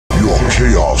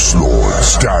Chaos Lord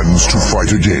stands to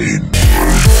fight again.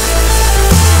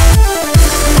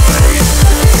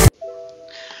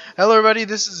 Hello everybody,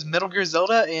 this is Metal Gear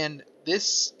Zelda, and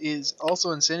this is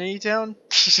also Insanity Town.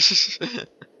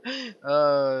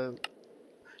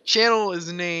 Channel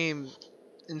is named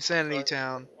Insanity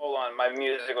Town. Hold on, my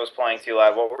music was playing too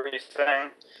loud. What were you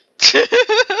saying?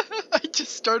 I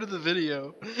just started the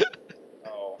video.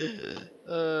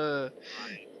 Oh.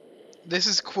 This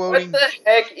is quoting. What the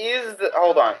heck is the...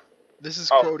 Hold on. This is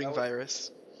quoting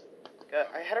virus. God,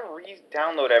 I had to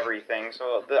re-download everything,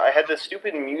 so I had the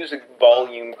stupid music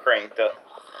volume cranked up.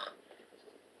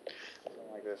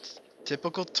 Like this.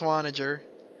 Typical Twanager.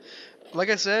 Like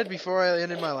I said before I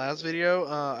ended my last video,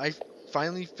 I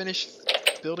finally finished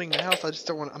building the house. I just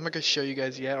don't want. I'm not gonna show you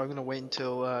guys yet. I'm gonna wait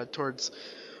until towards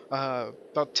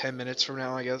about 10 minutes from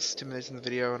now, I guess. 10 minutes in the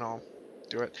video, and I'll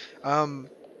do it.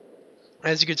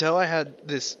 As you can tell, I had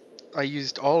this. I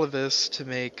used all of this to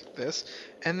make this,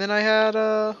 and then I had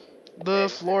the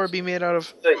floor be made out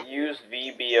of. Use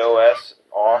VBOS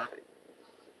off.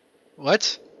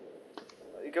 What?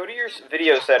 Go to your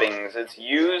video settings. It's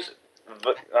use. I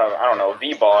don't know,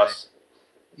 VBOS.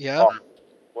 Yeah.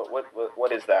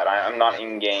 What is that? I'm not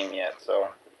in game yet, so.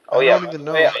 Oh yeah. By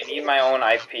the way, I need my own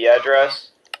IP address.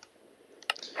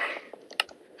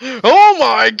 Oh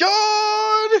my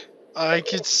God! I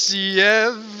could see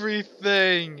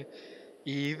everything.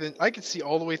 Even I could see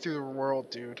all the way through the world,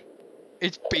 dude.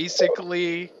 It's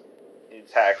basically.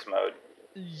 It's hacks mode.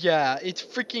 Yeah, it's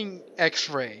freaking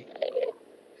X-ray.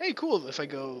 Hey, cool. If I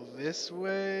go this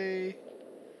way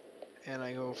and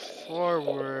I go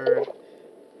forward,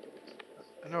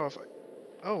 I know if I.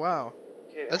 Oh wow,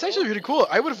 that's actually pretty cool.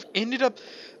 I would have ended up.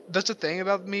 That's the thing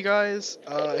about me, guys.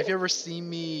 If you ever see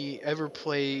me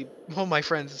play, well, my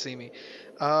friends see me.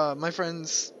 My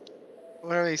friends,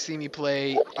 whenever they see me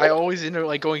play, I always end up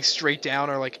like going straight down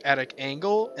or like at an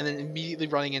angle, and then immediately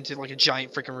running into like a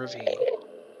giant freaking ravine.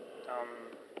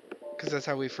 Because that's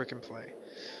how we freaking play.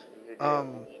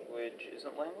 Language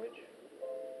isn't language.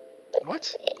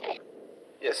 What?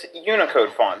 Yes,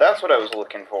 Unicode font. That's what I was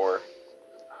looking for.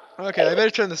 Okay, I better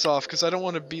turn this off because I don't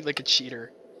want to be like a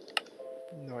cheater.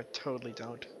 No, I totally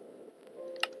don't.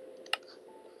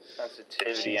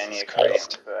 Sensitivity, I need to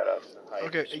Christ. crank that up to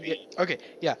Okay, yeah, okay,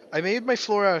 yeah. I made my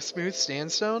floor out of smooth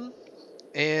sandstone,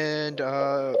 and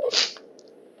then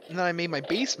I made my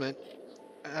basement.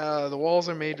 The walls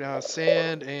are made out of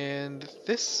sand, and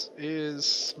this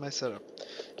is my setup.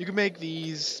 You can make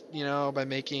these, you know, by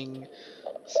making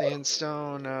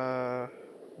sandstone,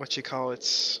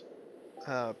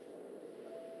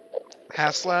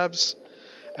 half slabs,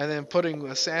 and then putting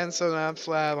a sandstone half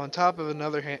slab on top of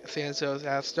another sandstone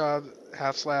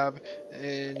half slab,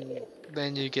 and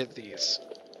then you get these.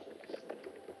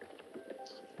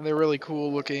 And they're really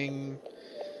cool looking.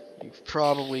 You've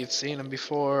probably seen them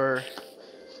before.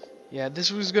 Yeah,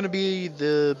 this was gonna be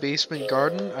the basement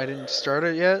garden. I didn't start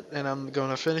it yet, and I'm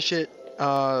gonna finish it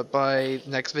by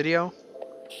next video.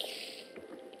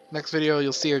 Next video,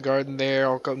 you'll see a garden there.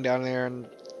 I'll come down there and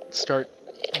start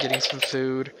getting some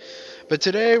food. But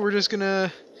today, we're just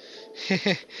gonna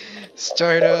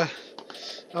start.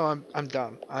 Oh, I'm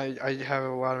dumb. I have a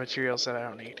lot of materials that I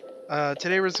don't need.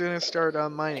 Today, we're just gonna start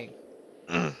mining.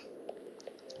 We're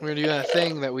gonna do that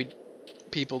thing that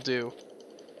people do.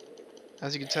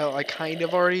 As you can tell, I kind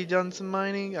of already done some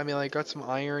mining. I mean, I got some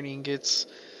iron ingots.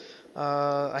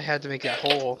 I had to make that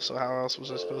hole, so how else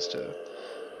was I supposed to?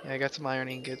 Yeah, I got some iron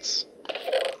ingots.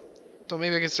 So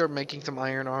maybe I can start making some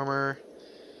iron armor.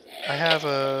 I have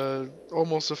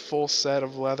almost a full set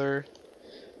of leather.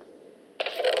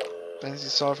 As you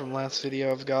saw from last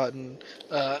video, I've gotten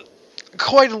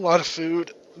quite a lot of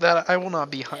food that I will not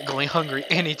be going hungry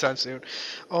anytime soon.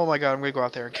 Oh my God, I'm gonna go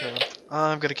out there and kill him.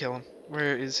 I'm gonna kill him.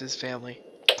 Where is his family?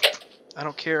 I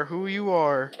don't care who you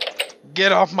are.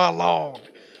 Get off my lawn.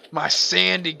 My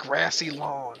sandy, grassy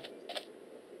lawn.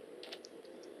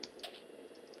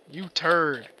 You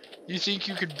turd. You think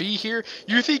you could be here?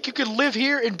 You think you could live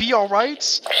here and be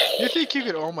alright? You think you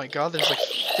could... Oh my God, there's like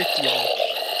 50 of them.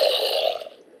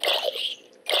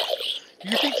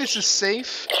 You think this is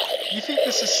safe? You think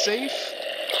this is safe?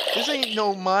 This ain't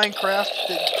no Minecraft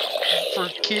for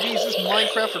kiddies. This is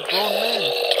Minecraft for grown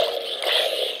men.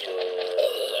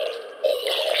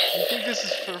 You think this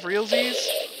is for realsies?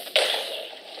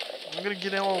 I'm gonna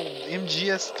get all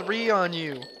MGS3 on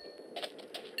you.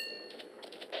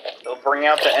 They'll bring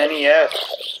out the NES.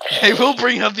 They will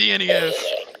bring out the NES.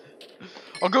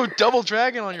 I'll go double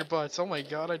dragon on your butts. Oh my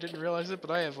God, I didn't realize it,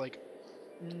 but I have like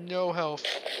no health.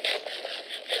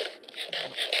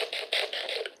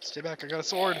 Stay back, I got a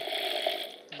sword.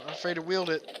 I'm not afraid to wield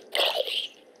it.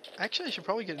 Actually, I should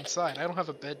probably get inside. I don't have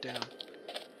a bed down.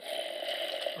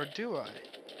 Or do I?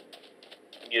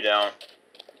 You don't.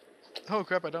 Oh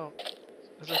crap, I don't.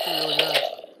 That's actually really bad.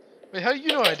 Wait, how do you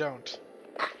know I don't?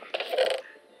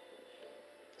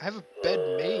 I have a bed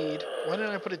made. Why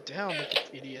didn't I put it down like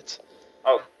an idiot?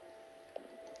 Oh,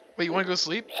 Wait, you want to go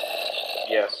sleep?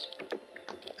 yes.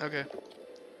 Okay.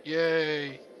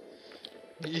 Yay.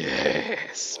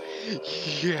 Yes.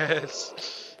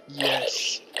 Yes.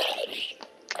 Yes.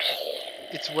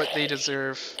 It's what they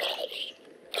deserve.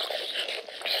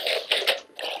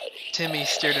 Timmy,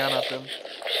 stare down at them.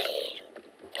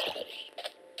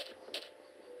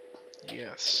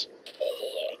 Yes.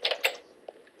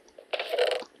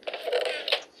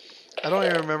 I don't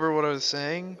even remember what I was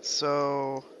saying,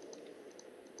 so...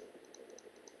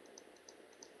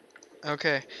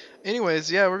 Okay.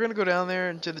 Anyways, yeah, we're gonna go down there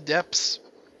into the depths.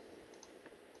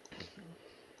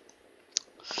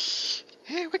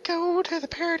 Here we go to the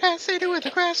paradise city where the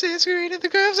grass is green and the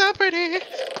girls are pretty.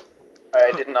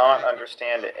 I did not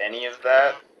understand any of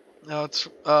that. No, it's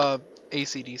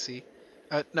AC/DC.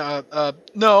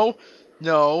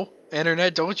 No,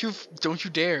 internet, don't you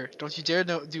dare,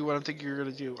 no, do what I'm thinking you're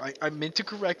gonna do. I meant to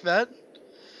correct that.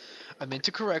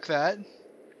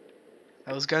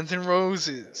 That was Guns N'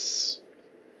 Roses.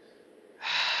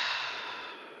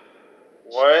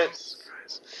 What? Jesus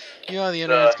Christ. You know how the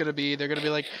internet's gonna be. They're gonna be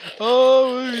like,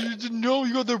 oh no,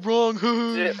 you got that wrong.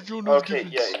 You don't know the Okay,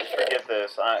 difference. yeah, you forget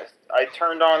this. I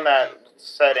turned on that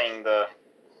setting, the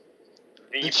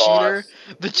boss.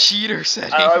 The cheater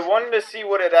setting. I wanted to see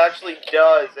what it actually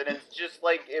does, and it's just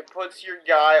like it puts your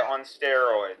guy on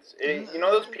steroids. You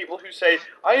know those people who say,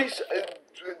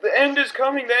 the end is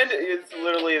coming, the end. It's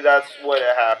literally that's what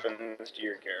happens to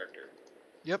your character.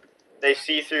 Yep. They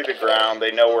see through the ground.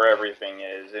 They know where everything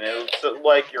is, and it's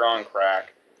like you're on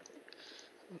crack.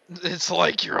 It's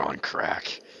like you're on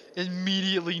crack.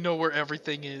 Immediately know where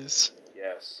everything is.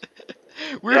 Yes.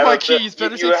 Where are my keys?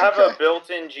 Better You take some have a crack.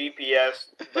 built-in GPS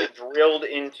like drilled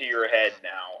into your head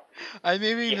now. I'm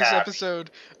naming Be this happy.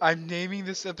 episode. I'm naming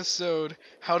this episode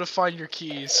 "How to Find Your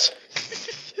Keys."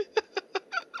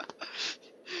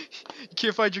 You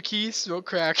can't find your keys? Smoke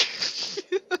crack.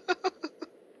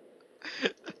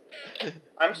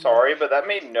 I'm sorry, but that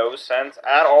made no sense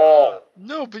at all.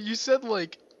 No, but you said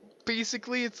like,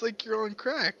 basically, it's like you're on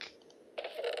crack.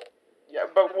 Yeah,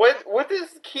 but what does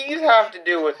keys have to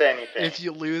do with anything? If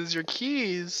you lose your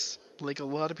keys, like a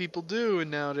lot of people do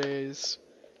nowadays,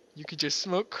 you could just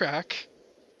smoke crack,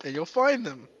 and you'll find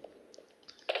them.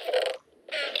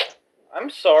 I'm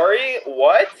sorry,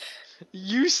 what?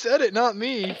 You said it, not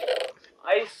me.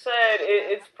 I said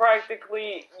it's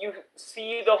practically, you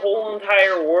see the whole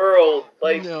entire world.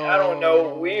 Like, No. I don't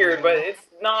know, weird, but it's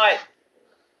not.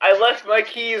 I left my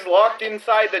keys locked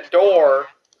inside the door.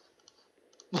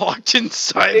 Locked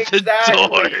inside Exactly. the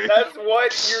door. That's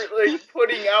what you're like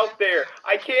putting out there.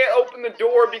 I can't open the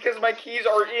door because my keys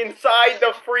are inside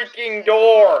the freaking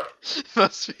door.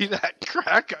 Must be that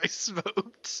crack I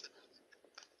smoked.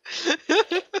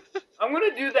 I'm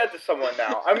gonna do that to someone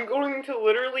now. I'm going to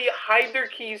literally hide their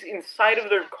keys inside of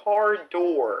their car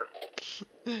door.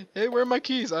 Hey, where are my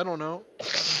keys? I don't know.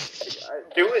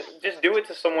 Just do it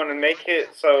to someone and make it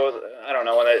so, I don't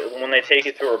know, when they take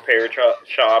it to a repair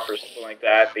shop or something like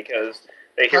that, because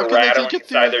they hear rattling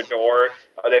inside their door,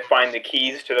 or they find the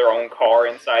keys to their own car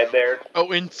inside there.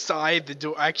 Oh, inside the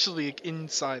door. Actually,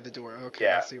 inside the door. Okay,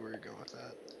 Yeah. I see where you're going with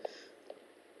that.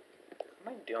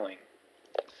 What am I doing?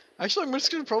 Actually, I'm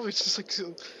just gonna probably just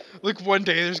like one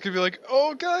day there's gonna be like,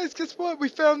 oh guys, guess what? We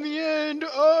found the end.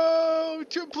 Oh,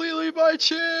 completely by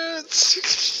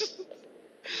chance.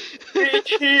 We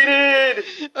cheated!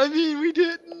 I mean, we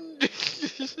didn't.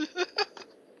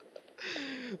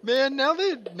 Man, now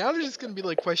they're just gonna be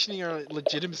like questioning our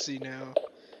legitimacy now.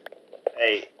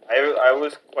 Hey, I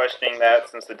was questioning that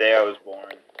since the day I was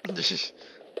born.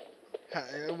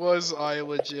 Was I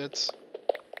legit?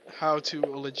 How to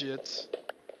legit?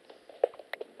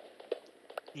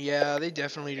 Yeah, they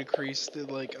definitely decreased the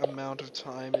like amount of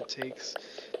time it takes.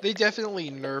 They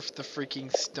definitely nerfed the freaking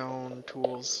stone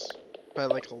tools by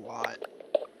like a lot.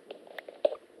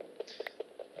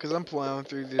 Cause I'm plowing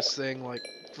through this thing like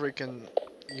freaking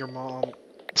your mom.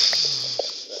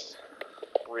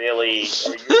 Really?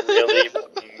 Are you really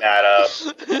bringing that up?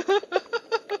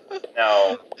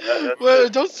 No. Well,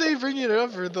 don't say bring it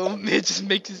up, or it just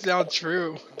makes it sound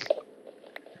true.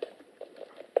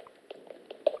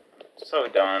 So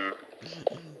done.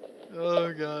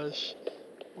 Oh gosh.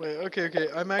 Wait, okay.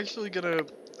 I'm actually gonna.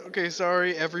 Okay,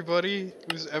 sorry everybody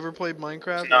who's ever played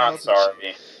Minecraft. Not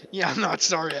sorry. Yeah, I'm not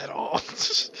sorry at all.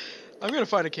 I'm gonna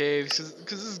find a cave, cause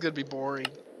this is gonna be boring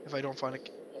if I don't find a.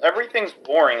 everything's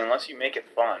boring unless you make it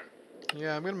fun.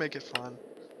 Yeah, I'm gonna make it fun.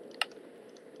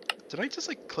 Did I just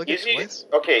like click Easy. it twice?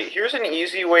 Okay, here's an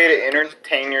easy way to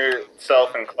entertain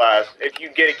yourself in class. If you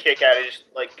get a kick out of just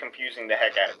like confusing the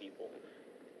heck out of people,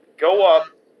 go up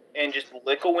and just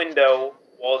lick a window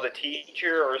while the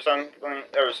teacher or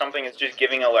something is just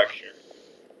giving a lecture.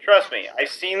 Trust me, I've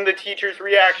seen the teacher's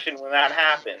reaction when that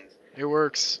happens. It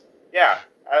works. Yeah,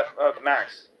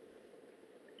 Max,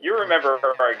 you remember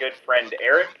our good friend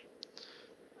Eric?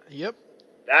 Yep.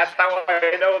 That's how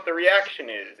I know what the reaction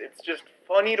is. It's just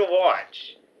funny to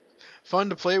watch. Fun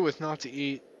to play with, not to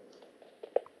eat.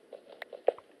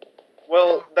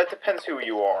 Well, that depends who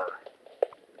you are.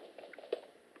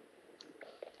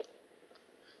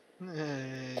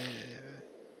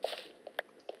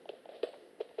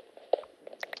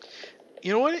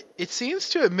 You know what? It seems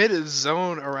to emit a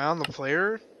zone around the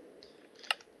player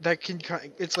that can.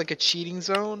 It's like a cheating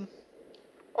zone.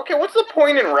 Okay, what's the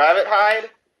point in Rabbit Hide?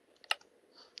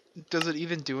 Does it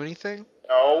even do anything?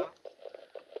 No.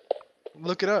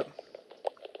 Look it up.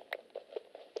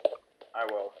 I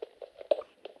will.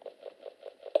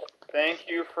 Thank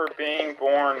you for being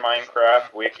born,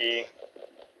 Minecraft Wiki.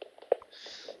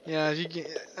 Yeah,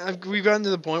 we've gotten to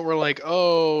the point where like,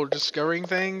 oh, discovering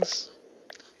things.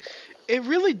 It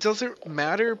really doesn't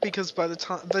matter because by the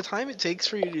time it takes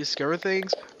for you to discover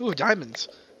things, ooh, diamonds.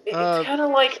 It's kind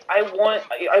of like I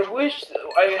wish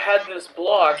I had this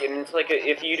block, and it's like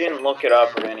if you didn't look it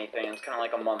up or anything, it's kind of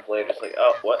like a month later. It's like,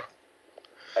 oh, what?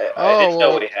 I didn't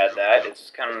know we had that. It's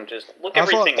kind of just look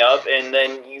everything up, and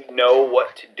then you know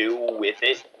what to do with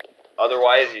it.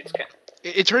 Otherwise, it's kind of...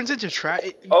 It turns into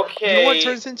trash. Okay. You know what it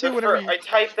turns into whenever I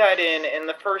type that in, and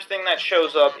the first thing that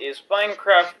shows up is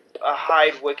Minecraft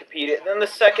hide Wikipedia. And then the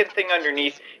second thing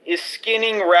underneath is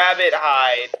skinning rabbit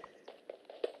hide.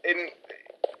 And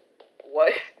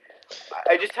what?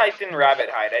 I just typed in rabbit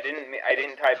hide. I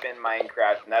didn't type in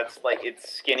Minecraft, and that's like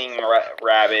it's skinning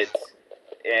rabbits.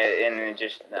 And it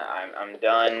just I'm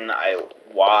done.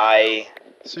 Why?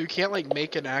 So you can't like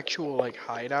make an actual like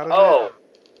hide out of it? Oh,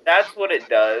 that's what it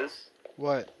does.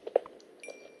 What?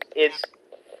 It's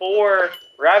 4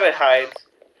 rabbit hides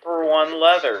for 1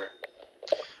 leather.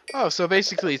 Oh, so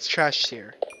basically it's trash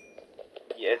tier.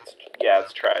 Yeah,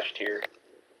 it's trash tier.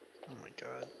 Oh my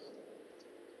god.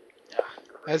 Ugh,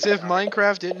 As if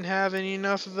Minecraft didn't have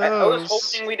enough of those. I was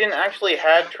hoping we didn't actually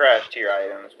have trash tier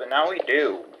items, but now we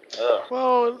do. Ugh.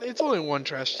 Well, it's only one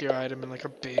trash tier item in like a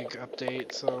big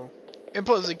update, so. And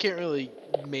plus, it can't really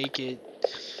make it.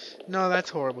 No, that's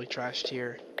horribly trash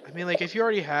tier. I mean, like, if you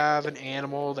already have an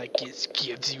animal that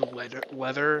gives you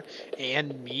leather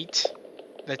and meat,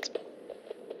 that's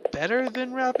better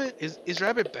than rabbit? Is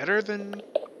rabbit better than...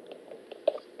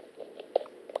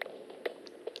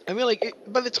 I mean, like,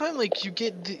 by the time, like, you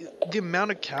get the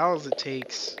amount of cows it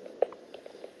takes,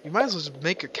 you might as well just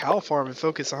make a cow farm and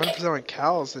focus 100% on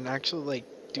cows and actually, like,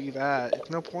 do that. There's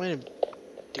no point in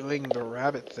doing the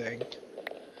rabbit thing.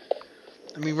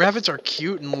 I mean, rabbits are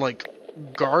cute in, like,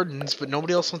 gardens, but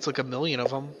nobody else wants, like, a million of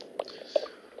them.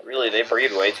 Really, they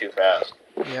breed way too fast.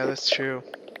 Yeah, that's true.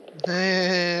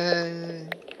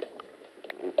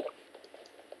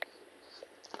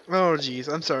 Oh,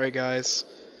 jeez. I'm sorry, guys.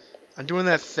 I'm doing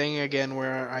that thing again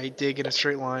where I dig in a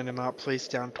straight line and not place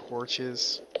down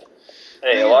torches.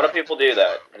 Hey, a lot of people do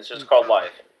that. It's just called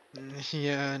life.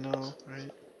 Yeah, I know, right?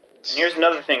 And here's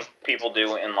another thing people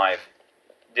do in life.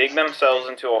 Dig themselves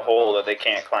into a hole that they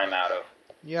can't climb out of.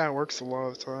 Yeah, it works a lot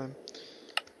of the time.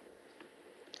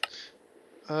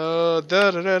 Da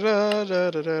da da da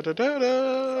da da da da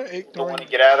da. Don't want to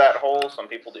get out of that hole. Some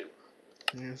people do.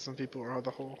 Yeah, some people are out of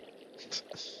the hole.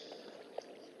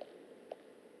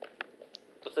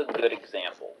 What's a good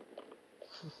example?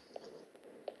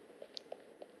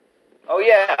 Oh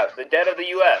yeah, the debt of the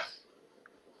U.S.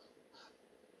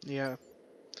 Yeah.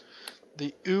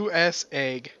 The U.S.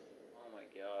 egg. Oh my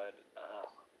god.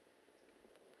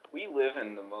 We live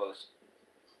in the most,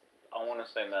 I want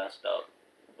to say messed up,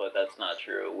 but that's not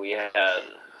true. We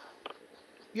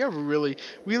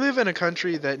live in a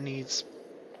country that needs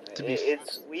to be...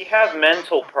 we have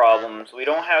mental problems. We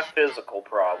don't have physical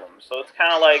problems. So it's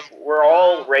kind of like we're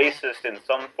all racist in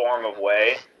some form of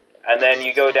way. And then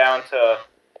you go down to,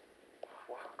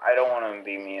 I don't want to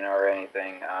be mean or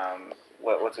anything.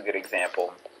 What's a good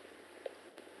example?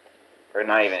 Or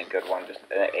not even a good one, just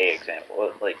an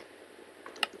example. Like,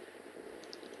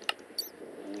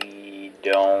 we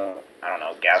don't, I don't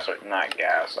know, gas or not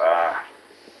gas.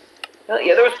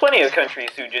 Yeah, there was plenty of countries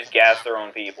who just gas their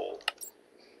own people.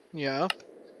 Yeah.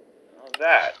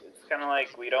 That. It's kind of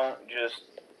like we don't just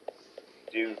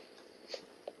do...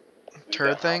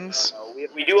 turd things? No.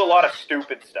 We do a lot of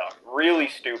stupid stuff. Really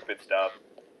stupid stuff.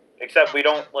 Except we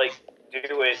don't, like,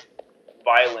 do it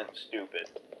violent stupid.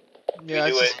 Yeah,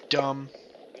 it's just dumb.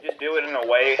 We just do it in a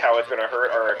way how it's going to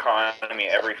hurt our economy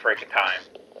every freaking time.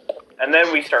 And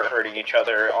then we start hurting each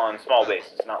other on small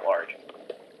bases, not large.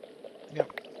 Yep.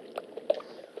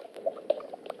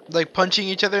 Like punching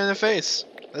each other in the face.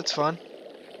 That's fun.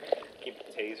 Keep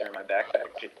the taser in my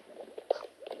backpack.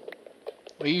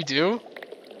 What you do?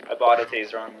 I bought a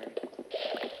taser online.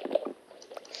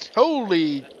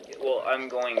 Holy! Well, I'm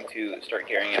going to start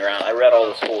carrying it around. I read all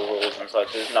the school rules and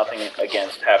such. There's nothing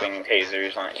against having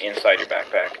tasers inside your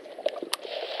backpack.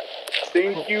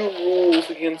 Thank you, rules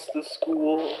against the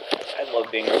school. I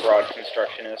love being a broad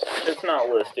constructionist. It's not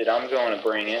listed. I'm going to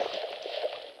bring it.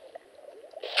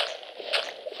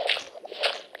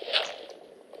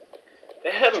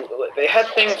 They had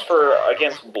things for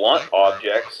against blunt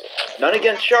objects, none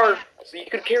against sharp. So you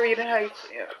could carry a knife.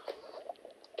 Yeah.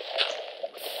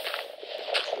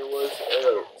 There was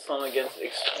some against.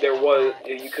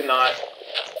 You could not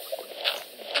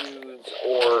use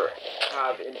or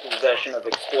have in possession of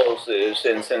explosives,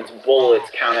 and since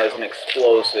bullets count as an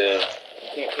explosive, you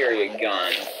can't carry a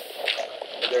gun.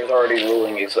 There's already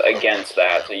rulings against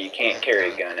that, so you can't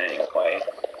carry a gun anyway.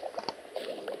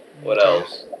 What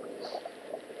else?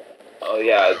 Oh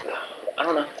yeah, I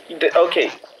don't know.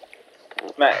 Okay,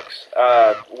 Max.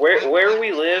 Where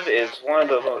we live is one of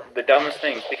the dumbest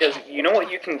things, because you know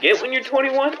what you can get when you're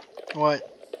 21? What?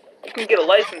 You can get a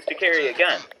license to carry a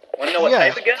gun. Wanna know what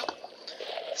type of gun?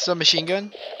 Submachine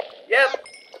gun? Yep.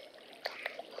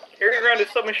 Carry around a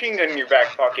submachine gun in your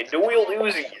back pocket. Dual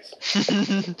Uzis.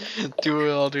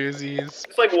 Dual Uzis.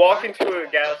 Just like walk into a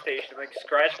gas station, like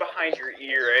scratch behind your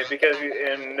ear, right?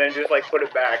 And then just like put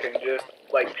it back and just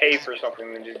like pay for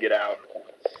something and just get out.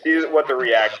 See what the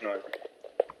reaction was.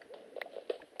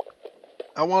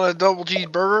 I want a double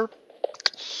cheeseburger.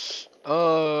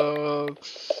 I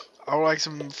would like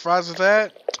some fries with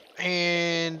that.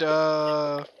 And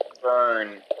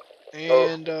Burn.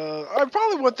 And I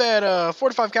probably want that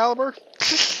 45 caliber.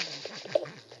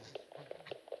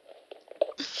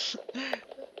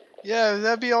 Yeah,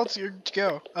 that'd be all to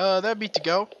go. That'd be to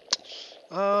go.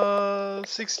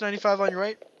 $6.95 on your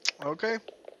right. Okay.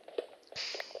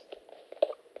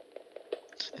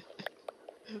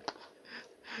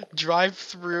 Drive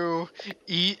through,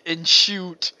 eat and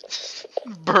shoot.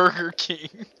 Burger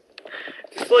King.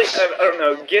 Just like, I don't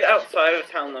know, get outside of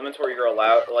town limits where you're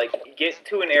allowed, like, get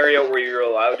to an area where you're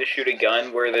allowed to shoot a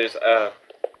gun, where there's a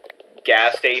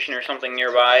gas station or something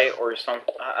nearby, or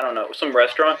I don't know, some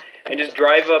restaurant, and just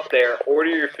drive up there, order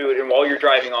your food, and while you're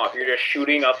driving off, you're just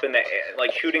shooting up in the air,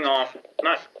 like, shooting off,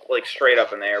 not, like, straight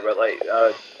up in the air, but, like,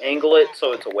 angle it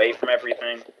so it's away from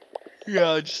everything.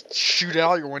 Yeah, just shoot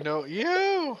out your window.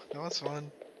 Yeah, that's fun.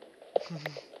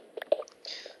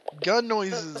 Gun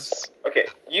noises. Okay,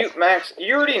 Max,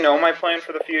 you already know my plan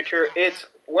for the future. It's,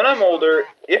 when I'm older,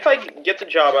 if I get the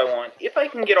job I want, if I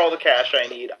can get all the cash I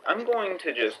need, I'm going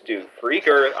to just do freak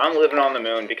Earth. I'm living on the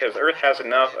moon because Earth has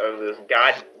enough of this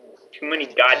too many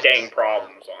goddamn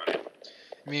problems on it.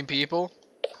 You mean people?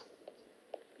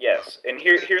 Yes, and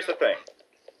here's the thing.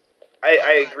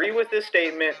 I agree with this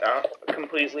statement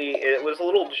completely. It was a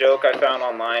little joke I found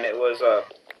online. It was, I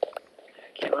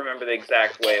can't remember the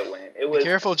exact way it went. It was, be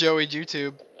careful, Joey,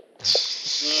 YouTube.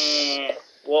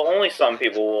 Well, only some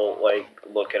people will, like,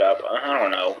 look it up. I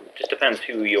don't know. Just depends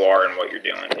who you are and what you're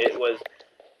doing. It was,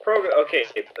 okay,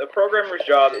 a programmer's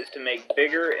job is to make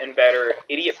bigger and better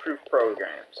idiot-proof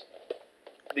programs.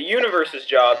 The universe's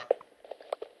job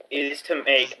is to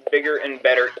make bigger and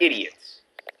better idiots.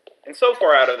 And so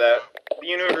far out of that, the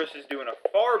universe is doing a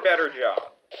far better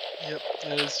job. Yep,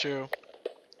 that is true.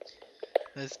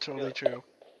 That's totally true.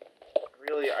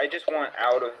 Really, I just want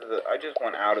out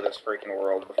of this freaking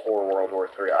world before World War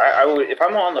III. I would, if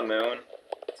I'm on the moon,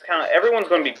 it's kind of, everyone's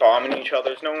going to be bombing each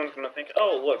other. No one's going to think,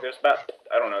 oh, look, there's about,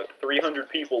 I don't know, 300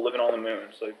 people living on the moon.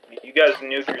 So you guys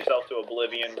nuke yourself to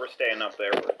oblivion. We're staying up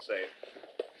there where it's safe.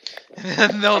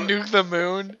 And they'll nuke the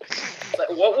moon.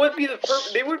 Like, what would be the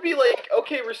purpose? They would be like,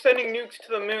 okay, we're sending nukes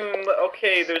to the moon, but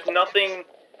okay, there's nothing.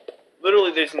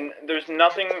 Literally, there's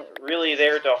nothing really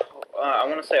there to. I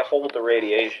want to say hold the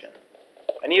radiation.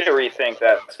 I need to rethink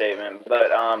that statement,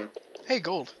 but Hey,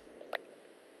 gold.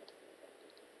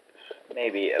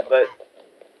 Maybe, but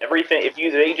everything. If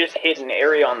they just hit an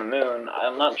area on the moon,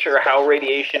 I'm not sure how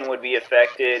radiation would be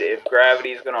affected. If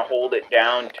gravity is going to hold it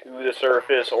down to the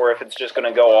surface, or if it's just going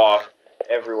to go off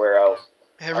everywhere else.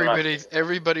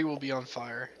 Everybody will be on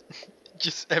fire.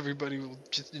 just everybody will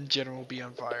just in general be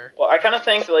on fire. Well, I kind of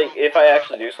think like if I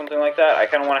actually do something like that, I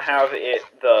kind of want to have it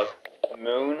the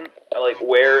moon, like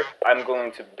where I'm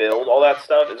going to build all that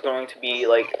stuff is going to be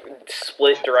like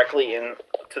split directly in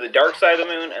to the dark side of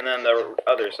the moon and then the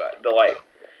other side, the light.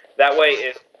 That way,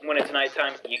 if when it's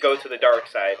nighttime, you go to the dark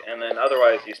side, and then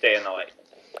otherwise you stay in the light.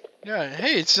 Yeah,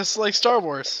 hey, it's just like Star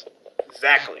Wars.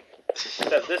 Exactly.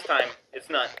 Except this time, it's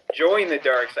not join the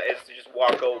dark side, it's to just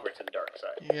walk over to the dark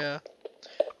side. Yeah.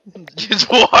 Just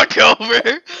walk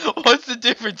over? What's the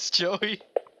difference, Joey?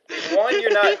 One,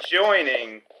 you're not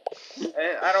joining,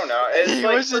 and I don't know. It's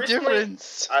like, What's the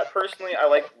difference? Personally, I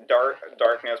like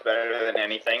darkness better than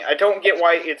anything. I don't get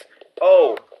why it's,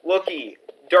 oh, looky,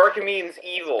 dark means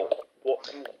evil. Well,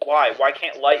 why? Why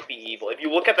can't light be evil? If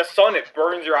you look at the sun, it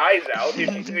burns your eyes out.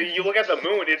 If you look at the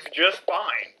moon, it's just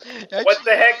fine. Actually, What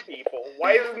the heck, people?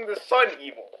 Why isn't the sun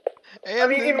evil? I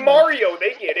mean, in Mario,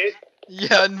 they get it.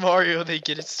 Yeah, in Mario, they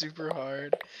get it super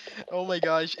hard. Oh my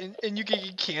gosh, and you can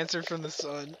get cancer from the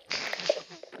sun.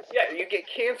 Yeah, you get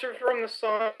cancer from the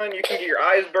sun, you can get your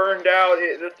eyes burned out.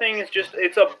 The thing is just,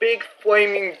 it's a big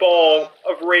flaming ball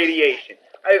of radiation.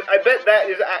 I bet that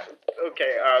is,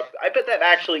 okay, I bet that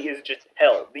actually is just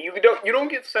hell. You don't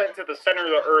get sent to the center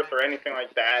of the earth or anything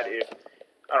like that if,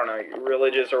 I don't know, you're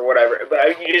religious or whatever.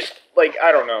 But you just, like,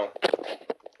 I don't know.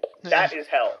 That is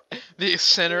hell. The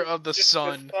center of the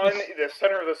sun. The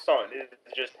center of the sun is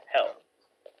just hell.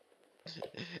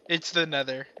 It's the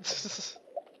nether. Oh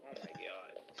my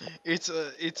god.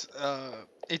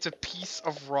 It's a piece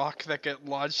of rock that got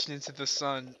lodged into the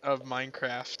sun of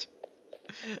Minecraft.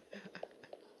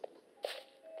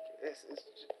 This is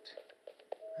just...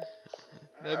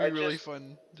 That'd be really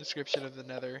fun description of the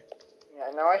nether.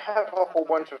 Yeah, now I have a whole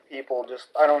bunch of people just,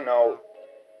 I don't know,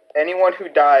 anyone who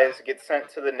dies gets sent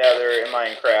to the nether in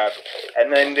Minecraft,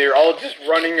 and then they're all just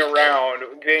running around,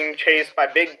 being chased by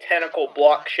big tentacle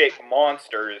block-shaped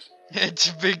monsters. It's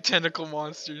big tentacle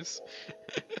monsters.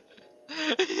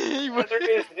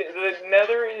 The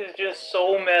nether is just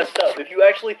so messed up. If you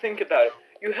actually think about it,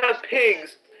 you have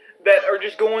pigs that are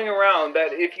just going around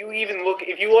that if you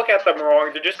look at them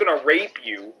wrong, they're just gonna rape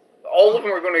you. All of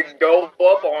them are gonna go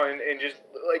up on and just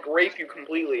like rape you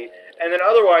completely, and then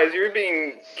otherwise you're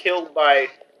being killed by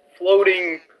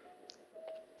floating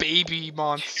baby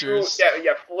monsters.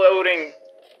 Yeah, floating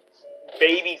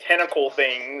baby tentacle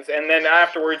things, and then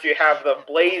afterwards you have the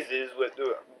blazes with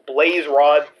the blaze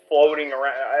rod floating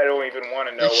around. I don't even want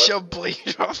to know. They shove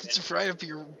blaze rods right up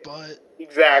your butt.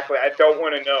 Exactly, I don't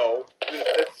want to know.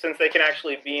 Since they can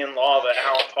actually be in lava,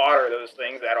 how hot are those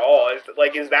things at all? Is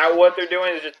that what they're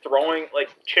doing? Is just throwing, like,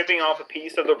 chipping off a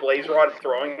piece of the blaze rod and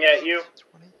throwing it at you?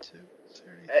 22,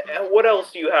 30. And what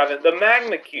else do you have? The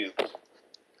magma cubes.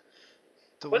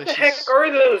 Delicious. What the heck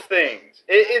are those things?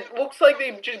 It looks like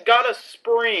they just got a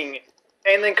spring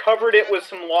and then covered it with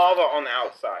some lava on the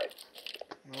outside.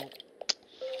 Well,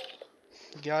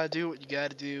 you gotta do what you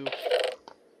gotta do.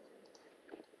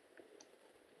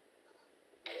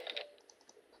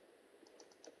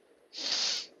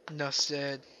 Enough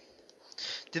said.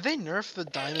 Did they nerf the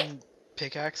diamond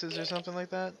pickaxes or something like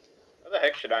that? How the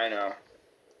heck should I know?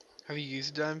 Have you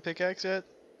used a diamond pickaxe yet?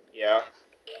 Yeah.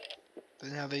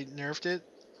 Then have they nerfed it?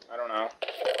 I don't know.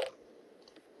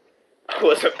 I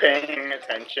wasn't paying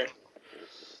attention.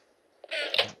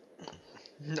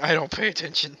 I don't pay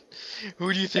attention.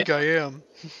 Who do you think I am?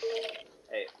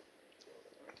 Hey.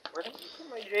 Where did you put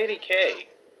my JDK?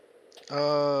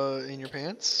 In your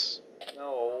pants?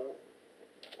 No.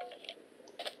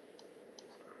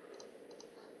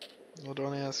 Well,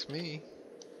 don't ask me.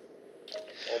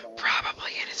 Hold on.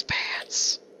 Probably in his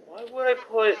pants. Why would I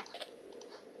put...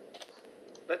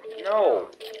 No.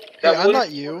 Hey, I'm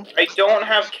not you. I don't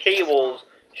have cables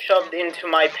shoved into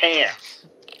my pants.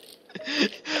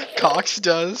 Cox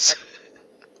does.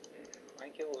 My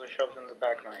cables are shoved in the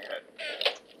back of my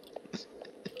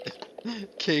head.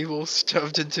 Cables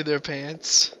shoved into their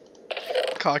pants.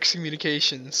 Cox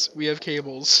Communications. We have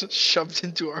cables shoved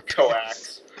into our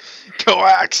pants.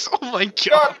 Coax. Oh my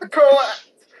god. Not the coax!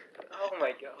 Oh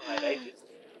my god, I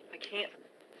can't...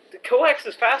 The coax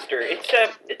is faster,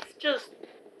 except it's just...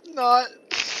 Not...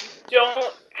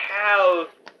 Don't have...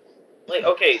 Like,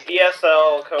 okay,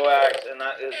 DSL, coax, and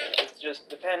that is... It's just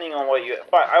depending on what you...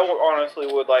 I honestly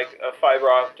would like a fiber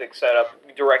optic setup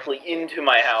directly into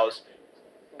my house,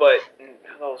 but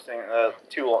those things,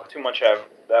 too much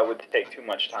that would take too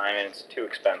much time and it's too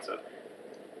expensive.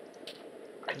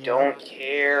 I don't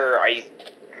care. I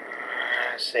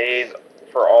save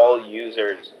for all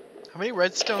users. How many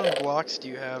redstone blocks do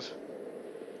you have?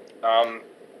 None.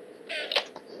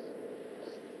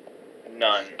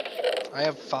 I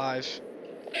have 5.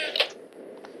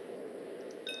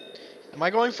 Am I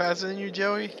going faster than you,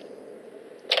 Joey?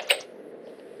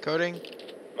 Coding?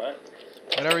 What?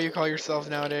 Whatever you call yourself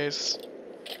nowadays.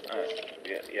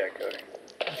 Yeah, coding.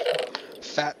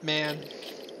 Fat man.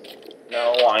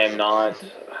 No, I am not.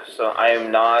 So I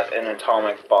am not an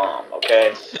atomic bomb,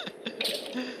 okay?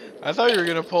 I thought you were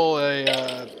gonna pull a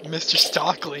Mr.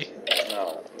 Stockley.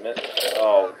 No,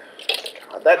 oh,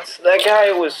 God, that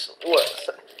guy was what?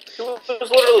 He was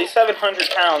literally 700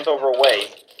 pounds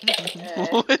overweight.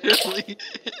 Literally.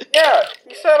 Yeah,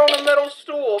 he sat on a metal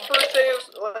stool. First day of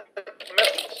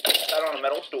sat on a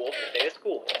metal stool. First day of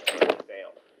school.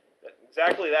 Fail.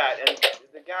 Exactly that, and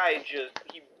the guy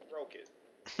he broke it.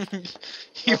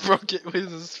 He broke it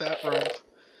with his fat rump.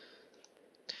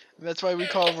 That's why we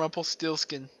call him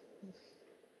Rumpelstiltskin.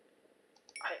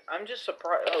 I'm just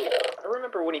surprised. Oh, I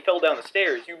remember when he fell down the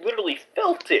stairs. You literally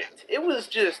felt it. It was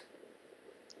just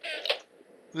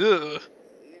Ugh.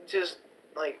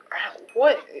 like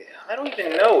what? I don't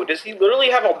even know. Does he literally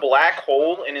have a black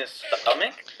hole in his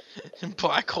stomach?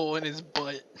 Black hole in his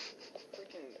butt.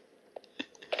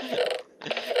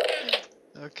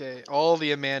 Okay, all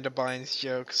the Amanda Bynes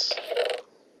jokes.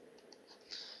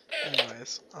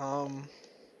 Anyways,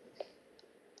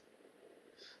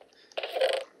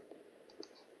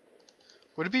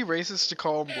 would it be racist to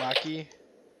call him Blackie?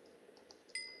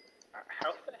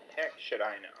 How the heck should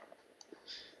I know?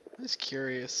 I'm just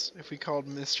curious if we called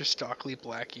Mr. Stockley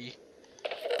Blackie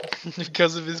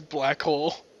because of his black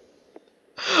hole.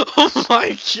 Oh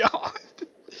my god!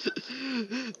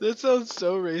 That sounds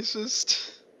so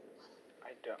racist.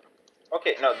 I don't.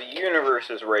 Okay, no, the universe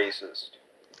is racist.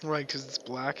 Right, because it's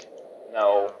black?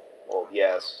 No. Well,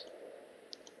 yes.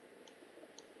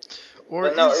 Or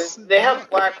But no, they have not...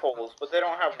 black holes, but they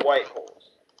don't have white holes.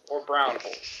 Or brown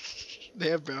holes. They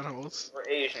have brown holes. Or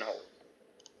Asian holes.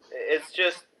 It's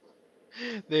just...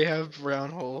 They have brown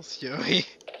holes, Joey.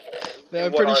 What are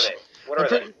they? What are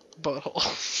they?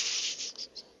 Buttholes.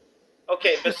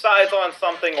 Okay, besides on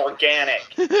something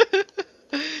organic.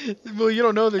 Well, you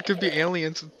don't know, there could be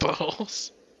aliens with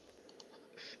buttholes.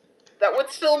 That would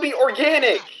still be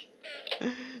organic!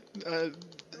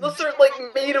 Unless they're, like,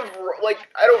 made of, like,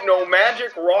 I don't know,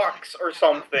 magic rocks or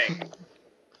something.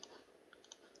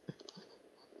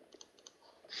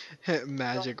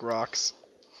 Magic rocks.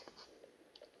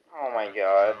 Oh my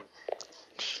god.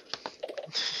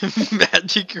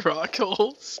 Magic rock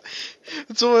holes?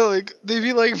 So, like, they'd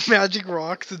be like magic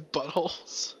rocks with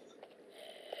buttholes.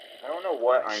 I don't know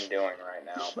what I'm doing right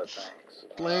now, but thanks.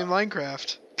 Blame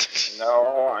Minecraft.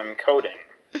 No, I'm coding.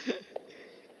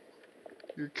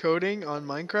 You're coding on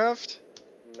Minecraft?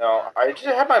 No, I just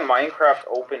have my Minecraft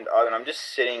opened up and I'm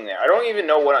just sitting there. I don't even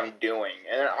know what I'm doing.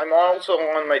 And I'm also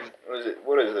on my,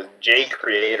 what is it, J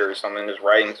Creator or something, just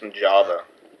writing some Java.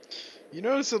 You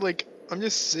notice that, like, I'm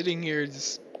just sitting here,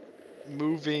 just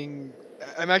moving.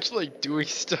 I'm actually, like, doing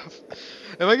stuff.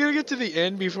 Am I gonna get to the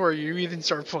end before you even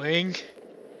start playing?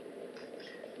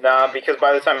 Nah, because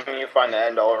by the time you find the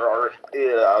end, I'll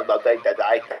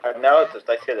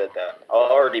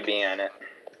already be in it.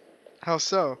 How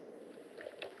so?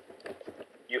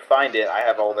 You find it, I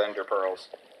have all the ender pearls.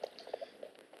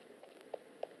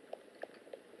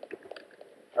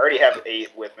 I already have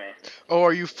 8 with me. Oh,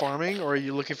 are you farming, or are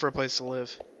you looking for a place to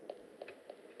live?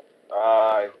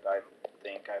 I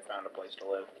think I found a place to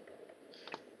live.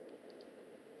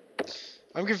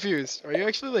 I'm confused. Are you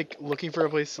actually, like, looking for a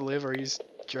place to live, or are you just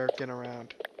jerking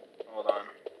around? Hold on.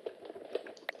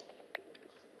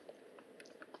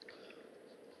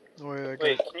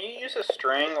 Wait, can you use a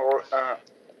string or,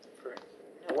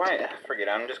 why? Forget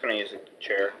it, I'm just gonna use a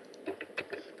chair.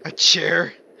 A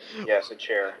chair? Yes, a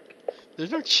chair.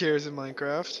 There's no chairs in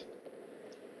Minecraft.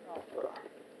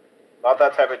 Not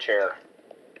that type of chair.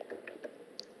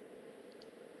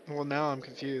 Well, now I'm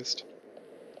confused.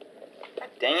 God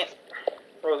dang it.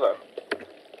 Froze up.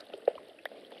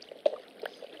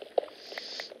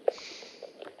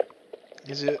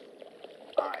 Is it?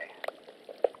 I.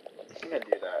 I'm gonna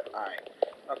do that.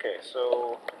 Okay,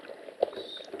 so...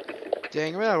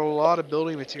 Dang, we have a lot of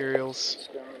building materials.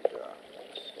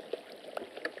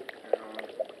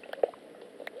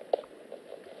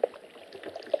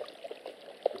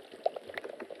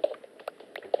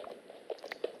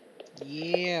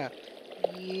 Yeah.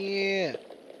 Yeah.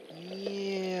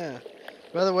 Yeah.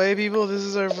 By the way, people, this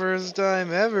is our first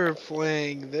time ever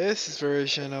playing this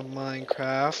version of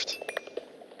Minecraft.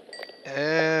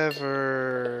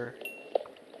 Ever.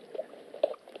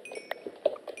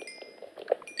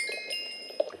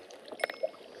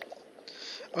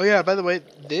 Oh yeah, by the way,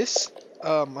 this,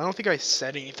 I don't think I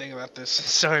said anything about this.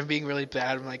 Sorry, I'm being really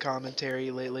bad with my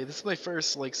commentary lately. This is my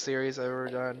first, like, series I've ever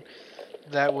done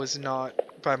that was not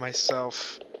by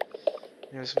myself.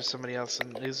 It was with somebody else,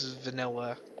 and this is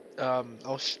vanilla.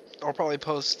 I'll probably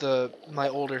post my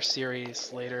older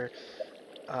series later.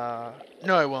 No,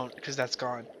 I won't, because that's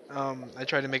gone. I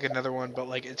tried to make another one, but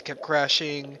like it kept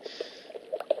crashing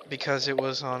because it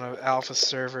was on an alpha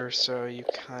server. So you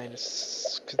kind of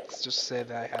could just say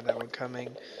that I had that one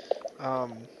coming.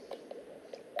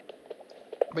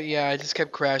 But yeah, I just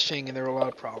kept crashing, and there were a lot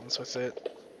of problems with it,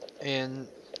 and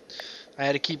I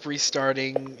had to keep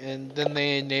restarting, and then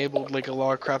they enabled like a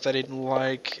lot of crap that I didn't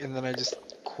like, and then I just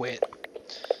quit.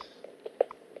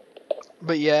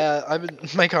 But yeah,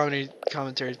 my commentary's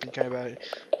been kind of about it.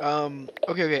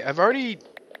 Okay, I've already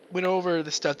went over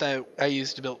the stuff that I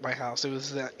used to build my house. It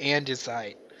was the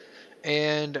andesite,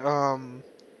 and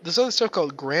this other stuff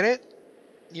called granite.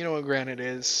 You know what granite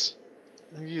is.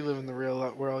 If you live in the real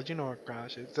world, you know what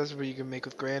granite is. That's what you can make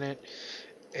with granite.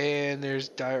 And there's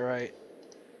diorite.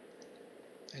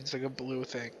 It's like a blue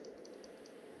thing.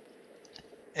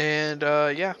 And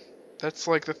yeah, that's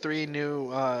like the three new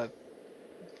I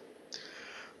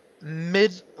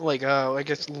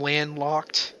guess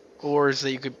landlocked ores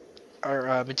that you could,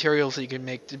 or materials that you can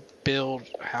make to build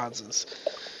houses.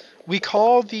 We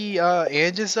call the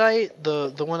andesite,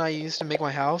 the one I used to make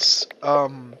my house.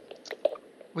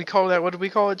 We call that, what do we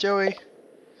call it, Joey?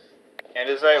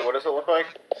 Andesite, what does it look like?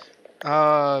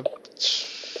 Uh,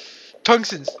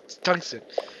 tungsten. Tungsten.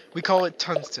 We call it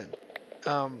tungsten.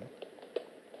 That's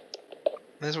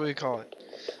what we call it.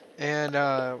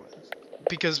 And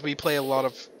because we play a lot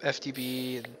of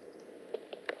FTB, and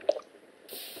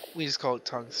we just call it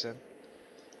tungsten.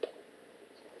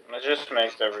 It just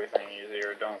makes everything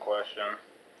easier, don't question.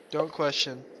 Don't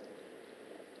question.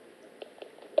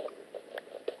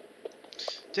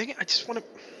 Dang it, I just want to...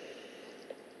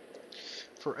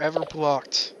 Forever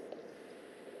blocked.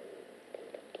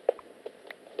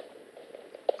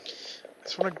 I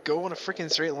just want to go on a freaking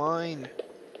straight line.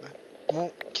 That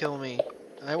won't kill me.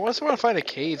 I also want to find a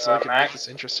cave so I can make this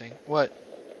interesting. What?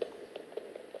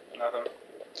 Nothing.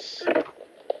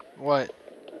 What?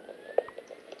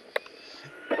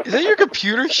 Is that your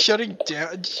computer shutting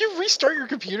down? Did you restart your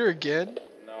computer again?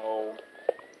 No.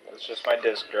 It's just my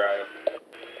disk drive.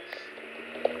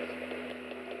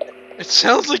 It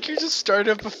sounds like you just started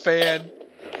up a fan.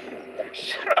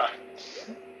 Shut up.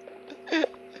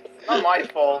 It's not my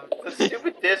fault. It's a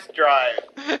stupid disk drive.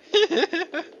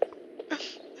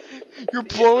 You're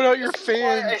blowing out your This is why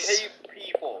I fans. hate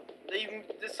people. They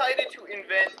decided to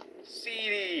invent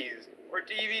CDs or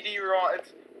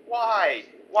DVD-ROMs. Why?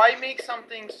 Why make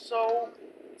something so...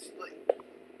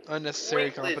 Unnecessary,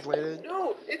 pointless? complicated.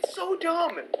 No, it's so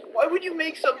dumb. Why would you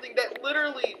make something that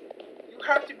literally you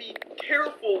have to be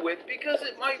careful with because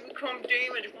it might become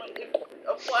damaged?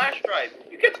 A flash drive,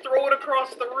 you can throw it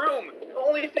across the room. The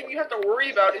only thing you have to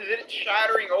worry about is it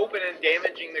shattering open and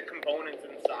damaging the components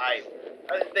inside.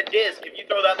 The disc, if you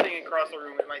throw that thing across the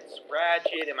room, it might scratch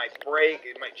it, it might break,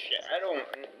 it might I don't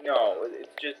know. It's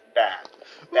just bad.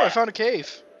 Oh, I found a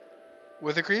cave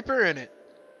with a creeper in it.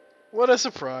 What a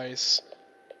surprise.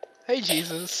 Hey,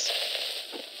 Jesus.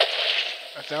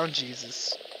 I found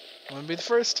Jesus. Wouldn't be the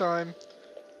first time.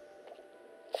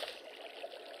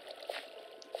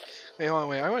 Wait, hold on,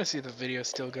 wait. I want to see if the video's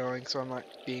still going so I'm not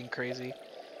being crazy.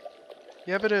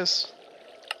 Yep, it is.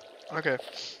 Okay.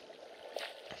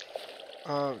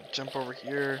 Jump over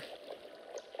here.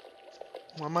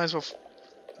 Well, I might as well,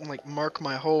 like, mark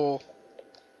my hole.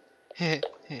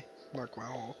 Mark my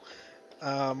hole.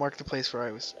 Mark the place where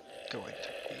I was going to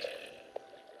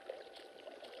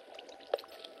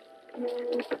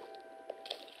be.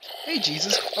 Hey,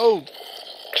 Jesus. Oh.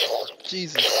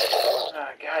 Jesus.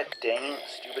 God dang,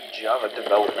 stupid Java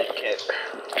development kit.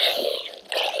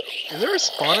 Is there a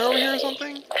spawner over here or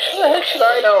something? What the heck should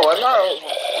I know? I'm not...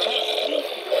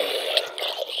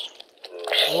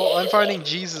 Well, I'm finding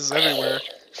Jesus everywhere.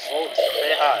 Well,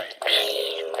 say hi.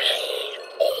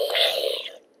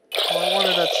 Oh, I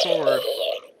wanted that sword.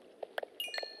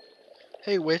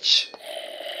 Hey, witch.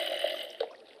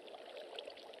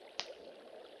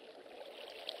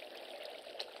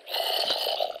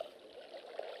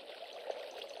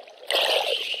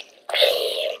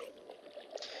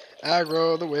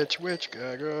 Aggro the witch,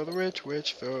 aggro the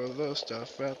witch, throw the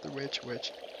stuff at the witch.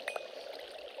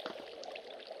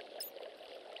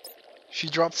 She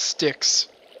drops sticks.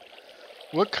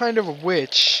 What kind of a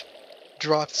witch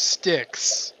drops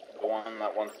sticks? The one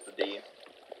that wants the D.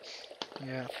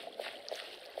 Yeah.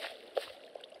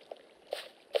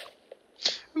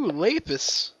 Ooh,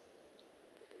 lapis.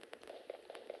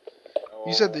 Oh,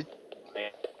 You said the... yeah.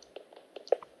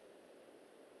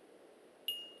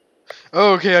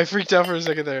 Oh, okay, I freaked out for a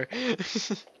second there.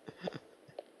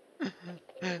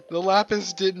 The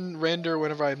lapis didn't render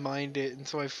whenever I mined it, and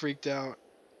so I freaked out.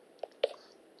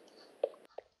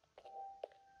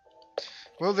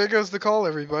 Well, there goes the call,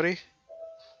 everybody.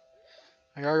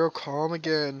 I gotta go call him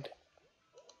again.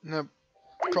 No,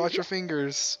 cross your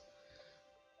fingers.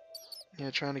 Yeah,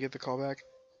 trying to get the call back.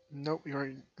 Nope,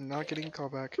 you're not getting a call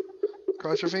back.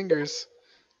 Cross your fingers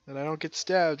that I don't get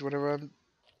stabbed whenever I'm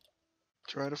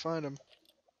trying to find him.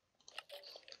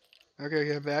 Okay,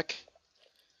 get back.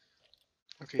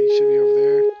 Okay, you should be over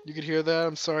there. You could hear that?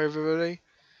 I'm sorry, everybody.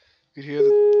 You could hear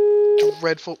the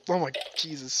dreadful... Oh my...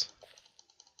 Jesus.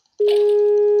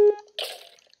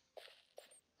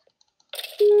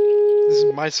 This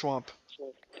is my swamp.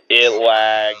 It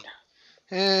lagged.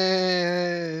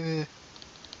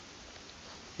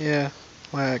 Yeah,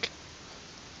 lag.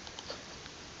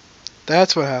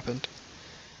 That's what happened.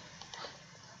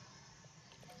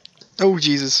 Oh,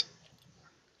 Jesus.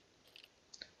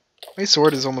 My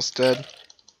sword is almost dead.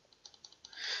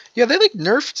 Yeah, they like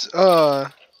nerfed,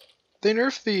 they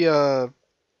nerfed the,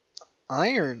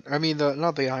 iron. I mean,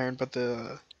 not the iron, but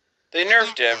the... They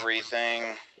nerfed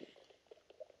everything.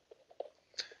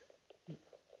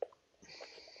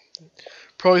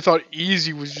 Probably thought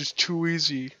easy was just too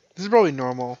easy. This is probably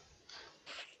normal.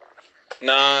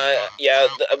 Nah, yeah,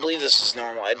 I believe this is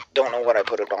normal. I don't know what I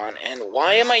put it on. And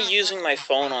why am I using my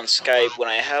phone on Skype when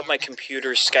I have my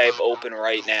computer Skype open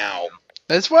right now?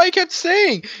 That's why I kept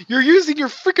saying, you're using your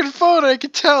freaking phone, I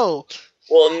could tell.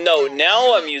 Well, no,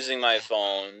 now I'm using my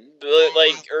phone. But,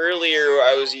 like, earlier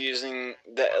I was using...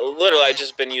 Literally, I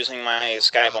just been using my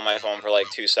Skype on my phone for like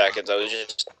 2 seconds. I was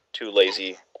just too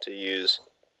lazy to use.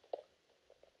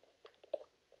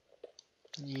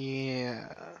 Yeah.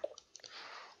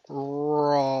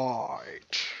 Right.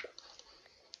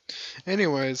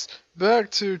 Anyways, back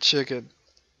to chicken.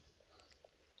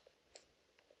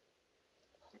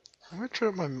 I'm gonna turn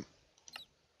up my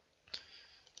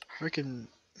freaking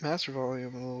master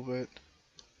volume a little bit.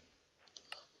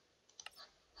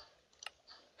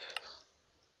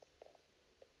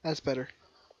 That's better.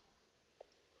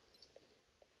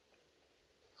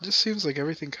 Just seems like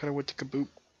everything kind of went to kaboom.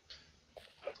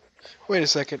 Wait a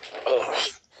second. Ugh.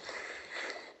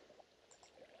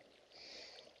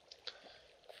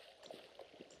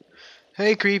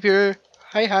 Hey, creeper.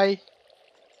 Hi.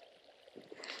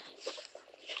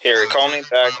 Here, call me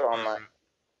back on my...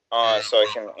 so I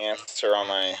can answer on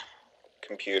my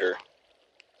computer.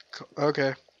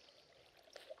 Okay.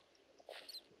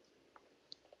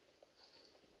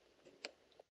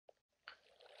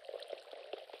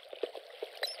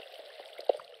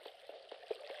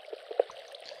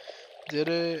 Did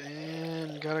it,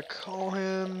 and gotta call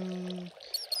him.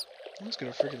 I'm just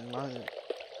gonna freaking mine it.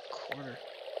 Corner.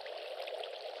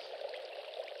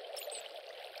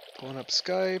 Pulling up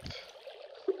Skype.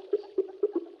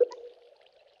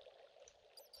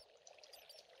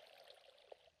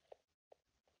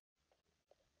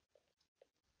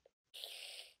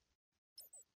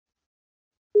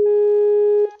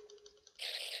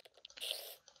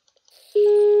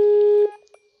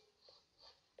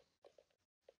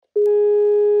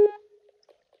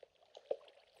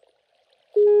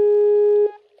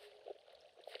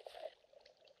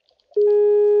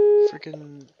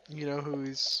 Freaking, you know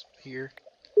who's here?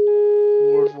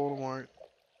 Lord Voldemort.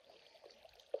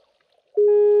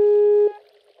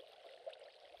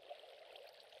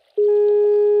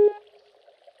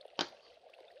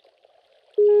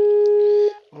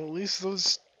 Well, at least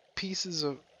those pieces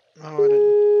of... Oh, I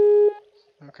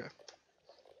didn't... Okay.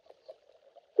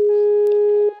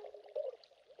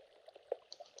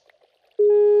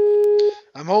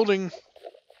 I'm holding.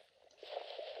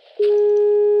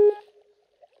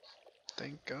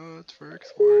 Thank God for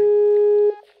exploring.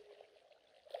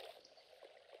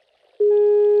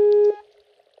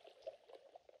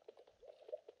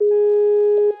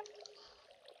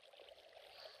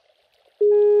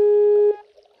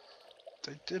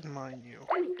 I did mine you.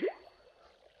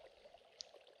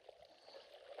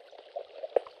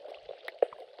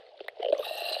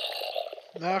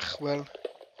 Ah, well.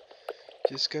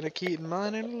 Just gonna keep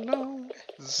mining along,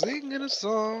 singing a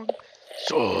song,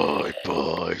 side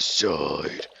by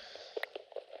side.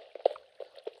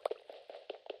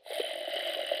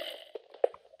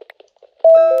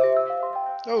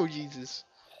 Oh, Jesus.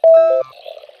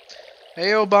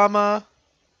 Hey, Obama.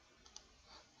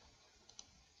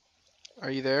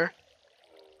 Are you there?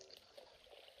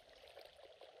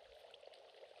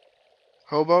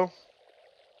 Hobo?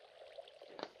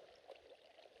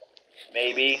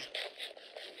 Maybe.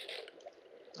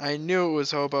 I knew it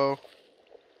was Hobo.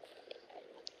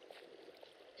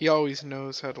 He always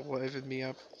knows how to liven me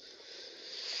up.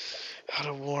 How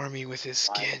to warm me with his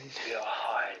skin. My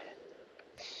God.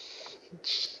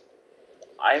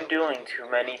 I'm doing too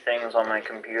many things on my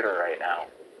computer right now.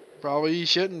 Probably you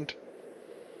shouldn't.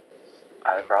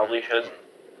 I probably shouldn't.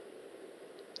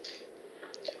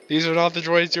 These are not the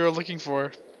droids you were looking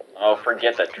for. Oh,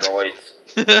 forget the droids.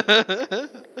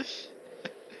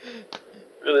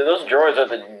 Really, those droids are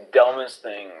the dumbest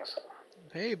things.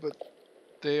 Hey, but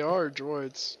they are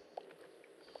droids.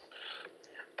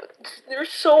 But they're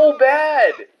so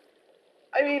bad!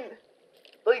 I mean,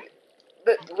 like,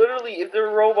 literally, if they're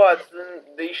robots, then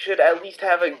they should at least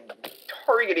have a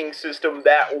targeting system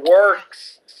that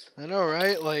works. I know,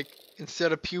 right? Like,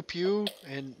 instead of pew pew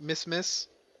and miss.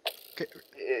 Okay.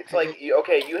 It's like,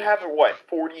 okay, you have, what,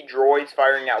 40 droids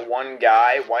firing at one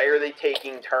guy? Why are they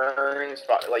taking turns,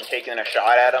 like, taking a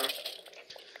shot at him?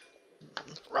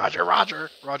 Roger. Oh.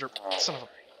 Son of a...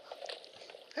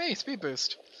 Hey, speed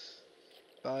boost.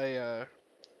 I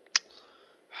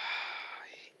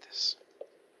hate this.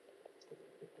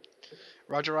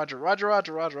 Roger.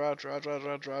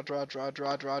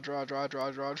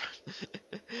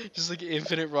 Just like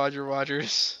infinite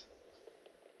Rogers.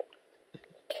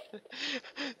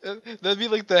 That'd be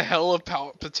like the hell of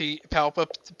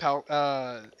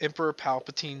Emperor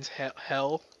Palpatine's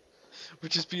hell.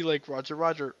 Would just be like Roger.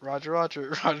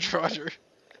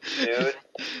 Dude,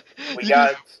 we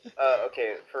got,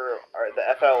 okay, for the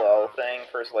FLL thing,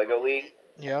 First Lego League.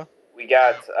 Yeah. We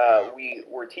got, we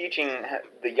were teaching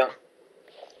the young...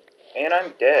 And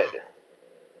I'm dead.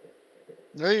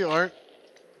 No, you aren't.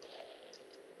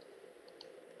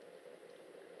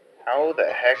 How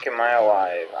the heck am I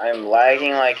alive? I'm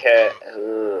lagging like heck.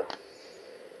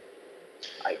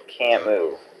 I can't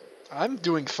move. I'm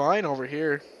doing fine over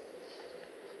here.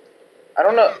 I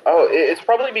don't know. Oh, it's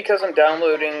probably because I'm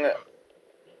downloading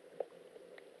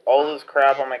all this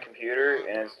crap on my computer,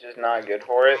 and it's just not good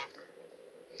for it.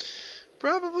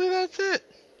 Probably that's it.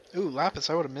 Ooh, Lapis,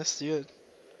 I would have missed you.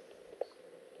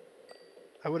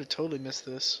 I would have totally missed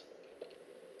this.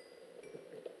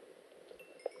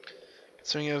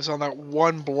 Considering it was on that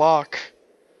one block.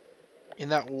 In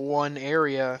that one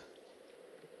area.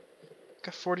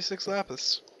 Got 46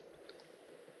 Lapis.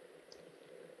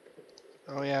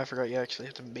 Oh yeah, I forgot you actually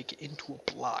have to make it into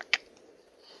a block.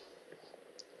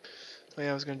 Oh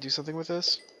yeah, I was gonna do something with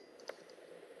this.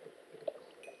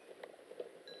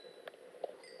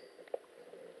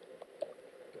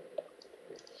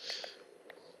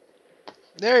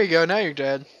 There you go, now you're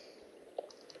dead.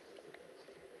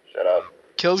 Shut up.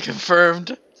 Killed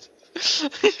confirmed.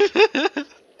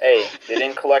 Hey, they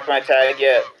didn't collect my tag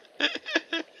yet.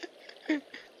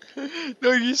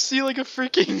 No, you see like a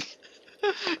freaking...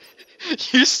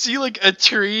 You see like a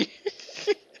tree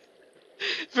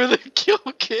for the kill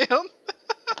cam.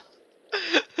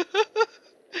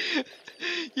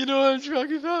 You know what I'm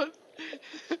talking about?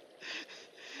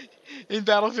 In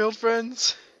Battlefield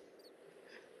Friends.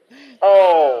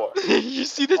 Oh. You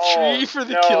see the tree for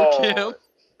the no. kill cam.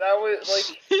 That was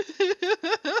like...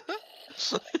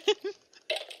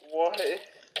 What?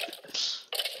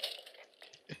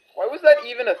 Why was that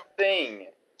even a thing?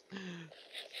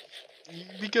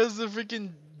 Because the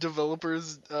freaking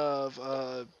developers of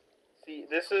See,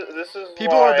 this is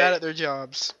people why... are bad at their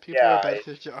jobs. People are bad at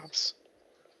their jobs.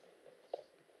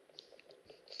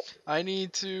 I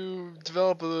need to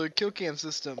develop a kill cam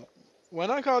system. Why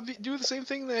not do the same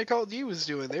thing that Call of Duty was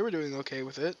doing? They were doing okay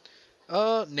with it.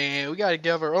 Nah, we gotta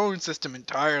give our own system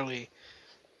entirely.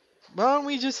 Why don't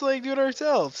we just like do it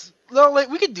ourselves? No, like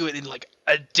we could do it in like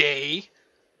a day.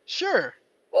 Sure.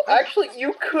 Well, actually,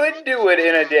 you could do it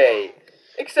in a day.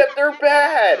 Except they're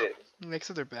bad.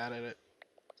 Except they're bad at it.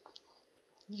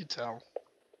 You can tell.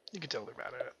 You can tell they're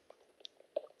bad at it.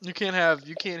 You can't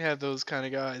have those kind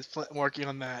of guys working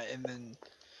on that and then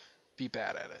be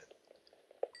bad at it.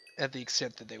 At the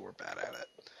extent that they were bad at it.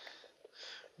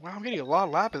 Wow, I'm getting a lot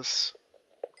of Lapis.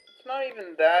 It's not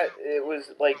even that it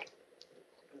was, like,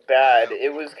 bad.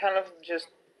 It was kind of just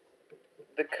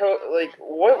the code, like,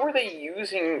 what were they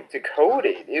using to code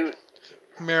it? It was...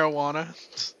 Marijuana.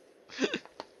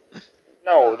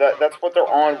 No, that's what they're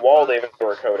on while they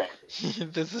were coding.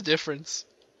 There's a difference.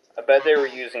 I bet they were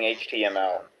using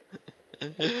HTML.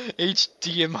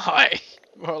 HDMI.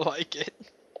 More like it.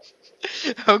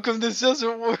 How come this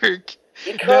doesn't work?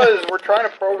 Because we're trying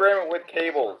to program it with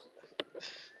cables.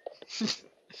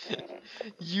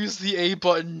 Use the A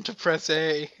button to press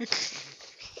A.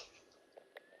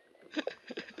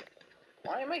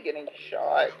 Why am I getting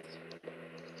shot?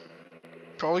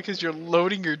 Probably because you're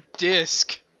loading your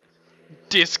disc.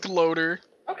 Disc loader.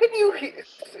 How can you...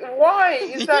 Why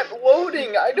is that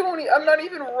loading? I'm not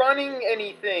even running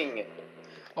anything.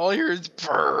 All I hear is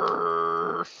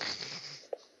brrrr.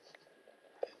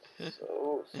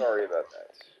 So sorry about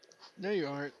that. No, you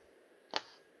aren't.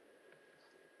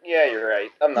 Yeah, you're right.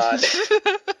 I'm not.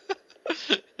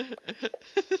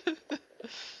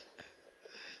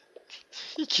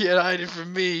 You can't hide it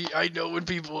from me. I know when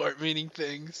people aren't meaning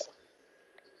things.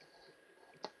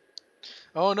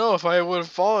 Oh no, if I would have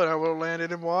fallen, I would have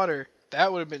landed in water.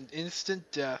 That would have been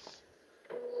instant death.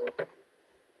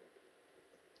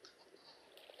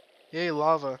 Yay,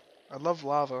 lava. I love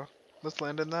lava. Let's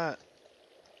land in that.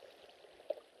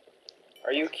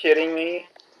 Are you kidding me?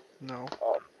 No.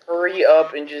 Oh, hurry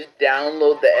up and just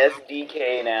download the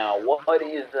SDK now. What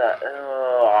is that?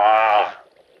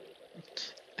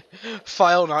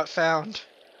 File not found.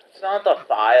 It's not the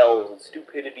files, it's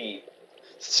stupidity.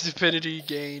 Stupidity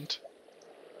gained.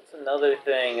 That's another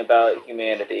thing about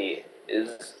humanity,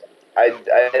 is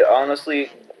I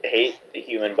honestly hate the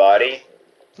human body.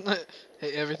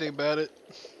 Hey, everything about it.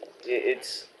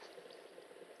 It's,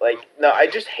 like, no, I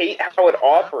just hate how it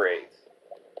operates.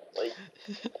 Like,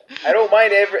 I don't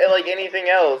mind like anything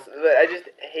else, but I just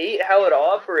hate how it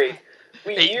operates.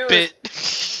 We 8-bit.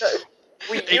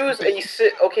 use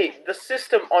 8-bit. okay, the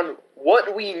system on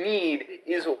what we need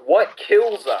is what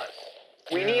kills us.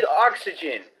 We need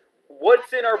oxygen.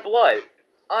 What's in our blood?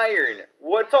 Iron.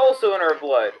 What's also in our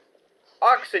blood?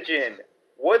 Oxygen.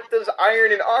 What does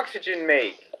iron and oxygen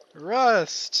make?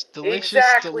 Rust. Delicious,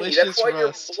 Exactly. That's delicious why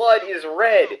rust. your blood is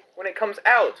red when it comes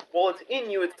out. While it's in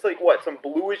you, it's like what, some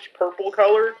bluish purple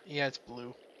color? Yeah, it's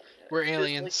blue. We're It's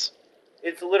aliens.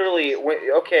 it's literally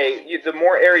okay. The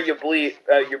more air you breathe,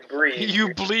 you breathe.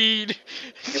 You bleed.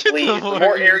 You bleed. The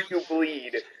more air you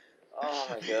bleed. Oh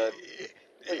my god.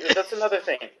 Like, that's another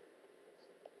thing.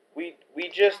 We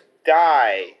just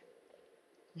die.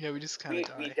 Yeah, we just kind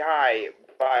of We die. die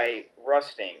by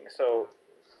rusting. So,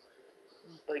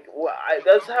 like,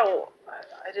 that's how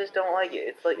I just don't like it.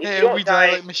 It's like if you Hey, we don't die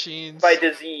die like machines. by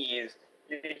disease,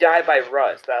 you die by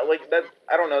rust. That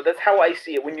I don't know. That's how I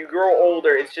see it. When you grow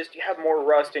older, it's just you have more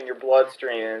rust in your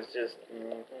bloodstream, and it's just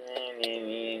I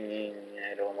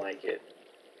don't like it.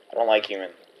 I don't like human.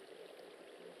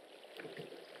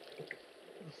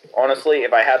 Honestly,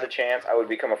 if I had the chance, I would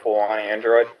become a full-on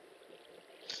android.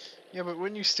 Yeah, but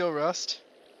wouldn't you still rust?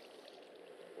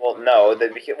 Well, no.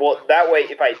 That way,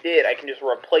 if I did, I can just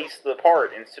replace the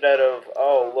part instead of,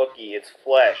 oh, looky, it's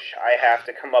flesh. I have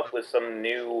to come up with some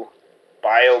new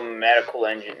biomedical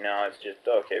engine. No, it's just,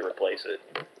 okay, replace it.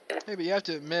 Hey, but you have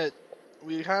to admit,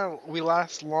 we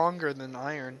last longer than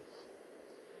iron.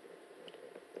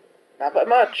 Not by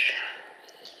much.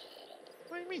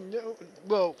 What do you mean? No,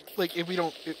 well, like if we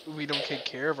don't take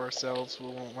care of ourselves, we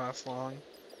won't last long.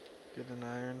 Good than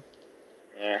iron.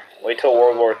 Yeah, wait till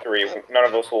World War III. None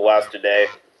of us will last a day.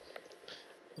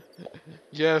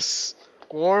 Yes,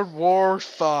 World War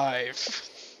V. Oh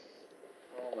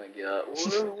my god,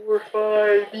 World War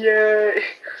V, yay!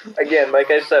 Again,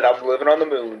 like I said, I'm living on the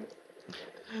moon.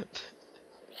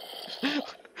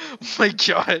 My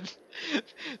God,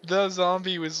 the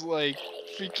zombie was like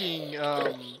freaking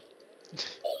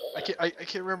I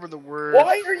can't remember the word.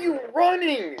 Why are you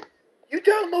running? You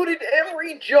downloaded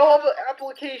every Java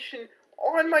application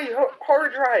on my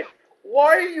hard drive.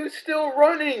 Why are you still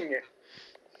running?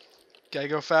 Gotta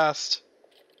go fast.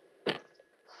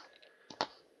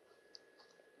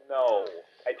 No,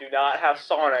 I do not have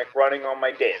Sonic running on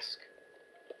my disk.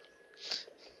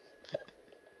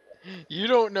 You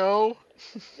don't know?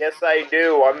 Yes, I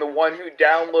do. I'm the one who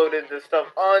downloaded the stuff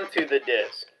onto the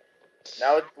disk.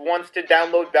 Now it wants to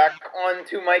download back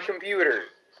onto my computer.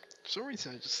 For some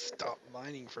reason I just stopped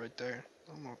mining for right there.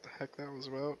 I don't know what the heck that was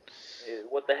about.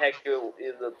 What the heck is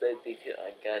the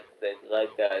I got that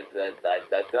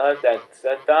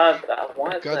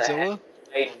what the heck Godzilla am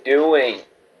I doing?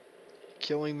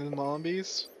 killing the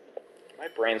zombies? My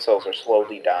brain cells are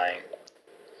slowly dying.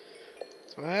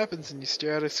 That's what happens when you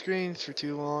stare at a screen for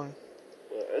too long.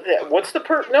 What's the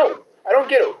No, I don't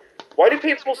get it. Why do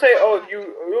people say, "Oh,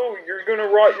 you're gonna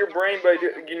rot your brain by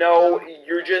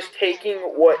you're just taking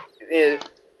what is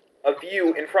a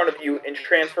view in front of you and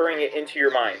transferring it into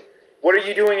your mind. What are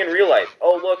you doing in real life?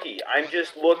 Oh, looky, I'm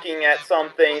just looking at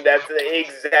something that's the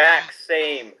exact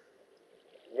same.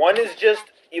 One is just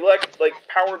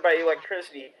powered by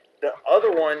electricity. The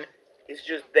other one is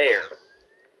just there.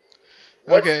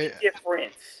 What's the Okay,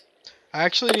 difference? I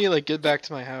actually need to like get back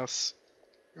to my house,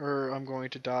 or I'm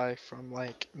going to die from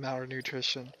like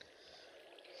malnutrition.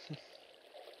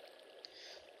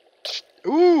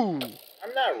 Ooh!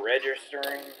 I'm not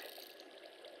registering.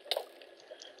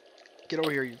 Get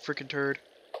over here, you freaking turd.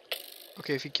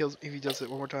 Okay, if he does it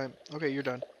one more time. Okay, you're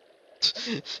done.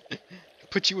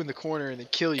 Put you in the corner and then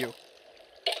kill you.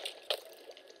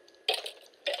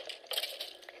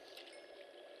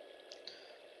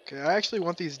 Okay, I actually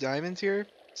want these diamonds here.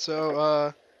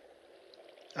 So,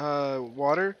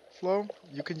 water flow,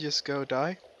 you can just go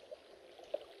die.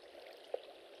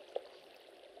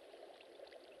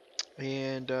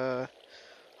 And,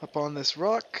 up on this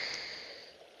rock.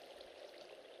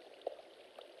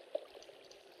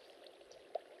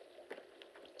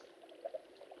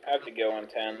 I have to go in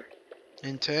 10.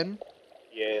 In 10.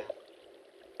 Yeah.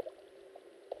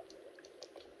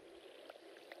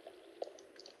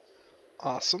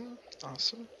 Awesome.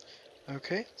 Awesome.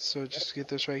 Okay, so just get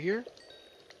this right here.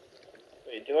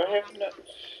 Wait, do I have no...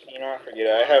 You know, I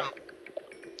forget.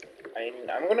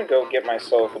 I'm gonna go get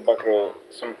myself a bucket of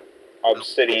some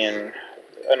obsidian.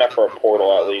 Enough for a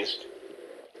portal, at least.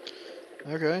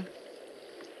 Okay.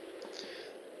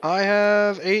 I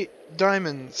have 8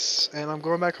 diamonds, and I'm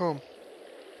going back home.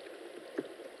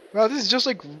 Wow, this is just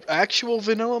like actual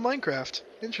vanilla Minecraft.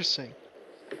 Interesting.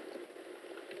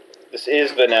 This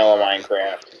is vanilla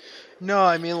Minecraft. No,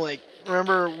 I mean like,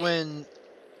 remember when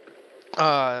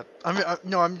no,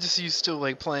 I'm just used to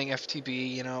like playing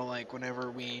FTB, you know, like whenever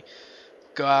we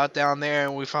go out down there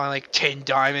and we find like 10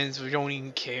 diamonds, we don't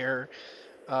even care.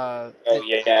 Oh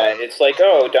yeah, it's like,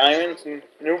 oh, diamonds?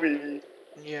 No baby.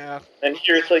 Yeah. And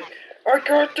here it's like, I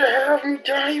got to have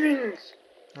diamonds!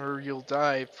 Or you'll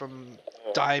die from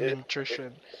Oh, diamond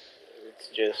attrition. it's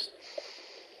just,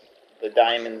 the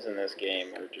diamonds in this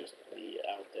game are just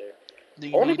out there. I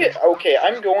You want to need get, okay,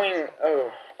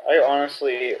 I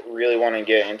honestly really want to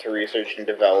get into research and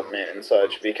development and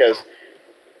such, because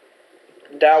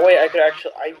that way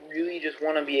I really just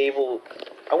want to be able,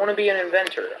 I want to be an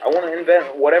inventor. I want to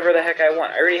invent whatever the heck I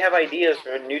want. I already have ideas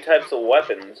for new types of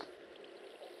weapons.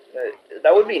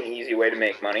 That would be an easy way to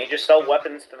make money. Just sell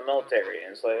weapons to the military.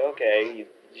 And it's like, okay, you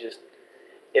just,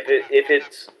 if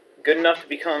it's good enough to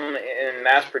become in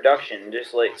mass production,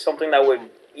 just like something that would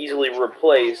easily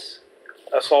replace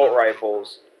assault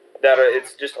rifles, that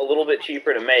it's just a little bit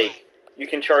cheaper to make. You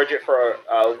can charge it for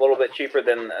a little bit cheaper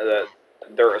than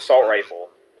their assault rifle.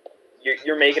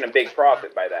 You're making a big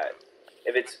profit by that.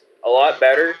 If it's a lot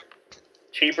better,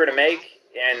 cheaper to make,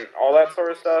 and all that sort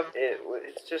of stuff,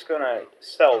 it's just gonna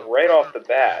sell right off the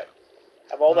bat.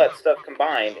 Have all that stuff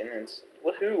combined, and it's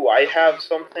woohoo! I have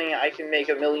something I can make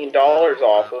 $1 million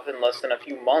off of in less than a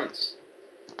few months.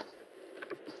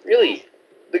 Really,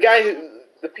 the guy who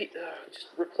just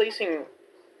replacing,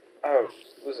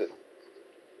 was it?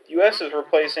 The U.S. is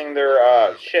replacing their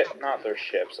not their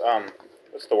ships.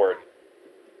 What's the word?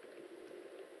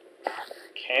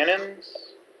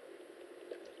 Cannons?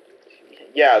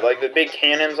 Yeah, like the big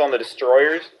cannons on the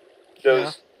destroyers.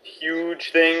 Those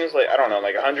huge things, like, I don't know,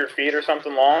 like 100 feet or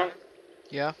something long.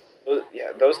 Yeah.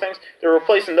 Those things. They're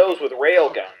replacing those with rail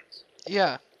guns.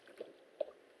 Yeah.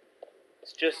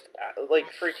 It's just like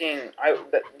freaking.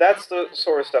 That's the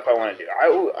sort of stuff I want to do.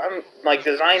 I'm like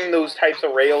designing those types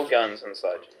of rail guns and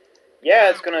such. Yeah,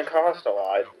 it's gonna cost a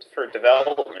lot for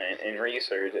development and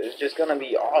research. It's just gonna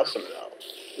be awesome though.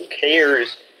 Who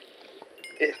cares?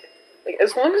 Like,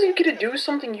 as long as you get to do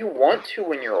something you want to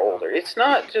when you're older. It's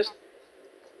not just,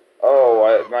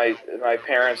 oh, my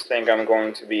parents think I'm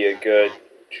going to be a good,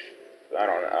 I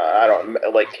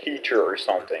don't like teacher or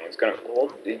something. It's gonna.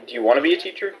 Well, do you want to be a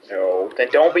teacher? No, then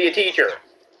don't be a teacher.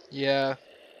 Yeah.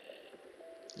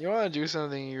 You want to do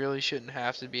something, you really shouldn't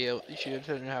have to be able. You shouldn't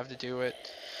have to do it.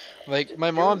 Like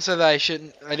my mom said that I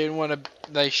shouldn't. I didn't want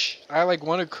to. I like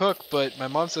want to cook, but my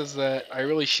mom says that I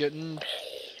really shouldn't.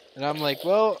 And I'm like,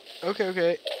 well,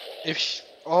 okay. If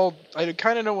I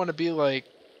kind of don't want to be like,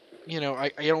 you know, I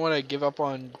don't want to give up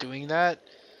on doing that.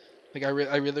 Like I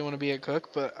really want to be a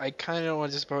cook, but I kind of don't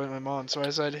want to disappoint my mom. So I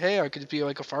said, hey, I could be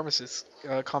like a pharmacist,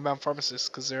 compound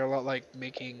pharmacist, because they're a lot like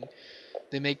making.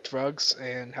 They make drugs,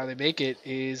 and how they make it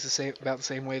is about the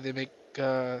same way they make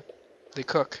they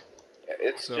cook.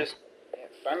 It's just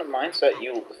find a mindset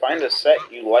find a set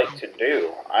you like to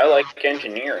do. I like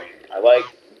engineering. I like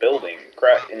building,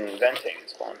 inventing.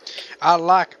 It's fun. I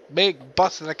like big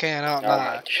butts that can't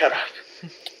outlie. Shut up.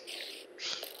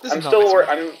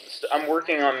 I'm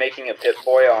working on making a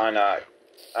Pip-Boy on on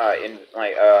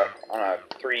a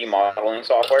 3D modeling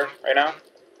software right now.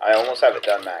 I almost have it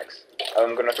done, Max.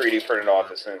 I'm gonna 3D print it off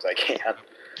as soon as I can.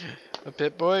 A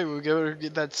Pip-Boy? We'll go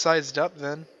get that sized up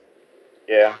then.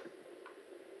 Yeah.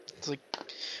 It's like,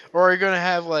 or are you gonna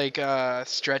have like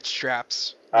stretch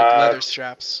straps, like leather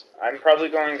straps? I'm probably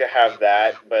going to have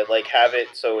that, but like have it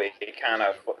so it kind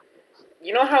of.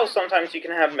 You know how sometimes you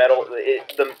can have metal.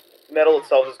 The metal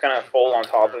itself is kind of full on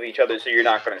top of each other, so you're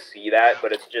not going to see that,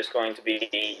 but it's just going to be.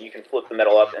 You can flip the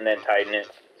metal up and then tighten it.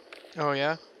 Oh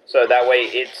yeah. So that way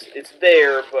it's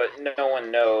there, but no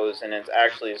one knows, and it's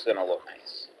going to look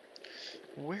nice.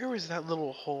 Where was that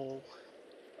little hole?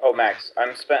 Oh, Max,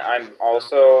 I'm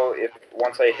also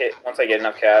once I get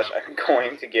enough cash, I'm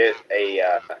going to get a.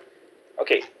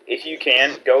 Okay, if you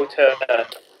can go to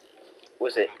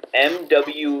was it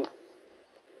MWE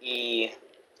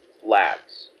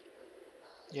Labs?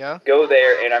 Yeah. Go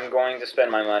there, and I'm going to spend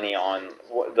my money on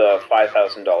the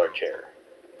 $5,000 chair.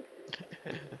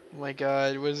 Oh my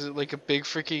God, was it like a big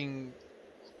freaking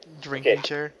Okay, drinking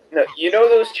chair? no, you know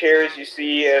those chairs you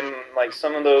see in like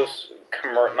some of those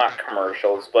not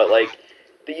commercials, but like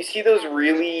you see those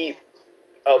really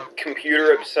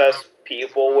computer obsessed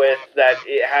people with that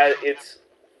it's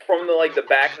from the like the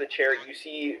back of the chair you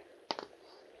see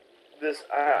this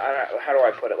how do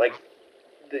I put it like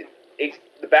the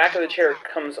the back of the chair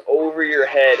comes over your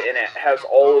head and it has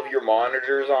all of your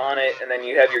monitors on it and then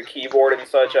you have your keyboard and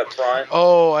such up front.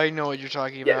 Oh, I know what you're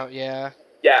talking Yeah, about. Yeah.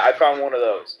 yeah, I found one of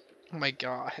those. Oh my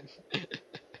God.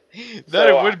 That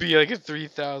So would be like a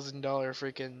 $3,000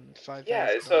 freaking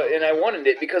yeah, $5,000. and I wanted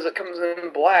it because it comes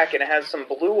in black and it has some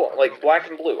blue, like black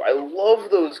and blue. I love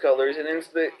those colors, and it's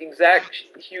the exact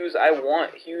hues I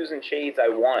want, hues and shades I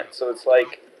want. So it's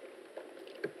like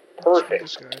Screw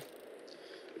this perfect. guy.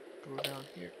 Go down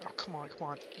here. Oh, come on, come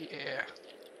on. Yeah.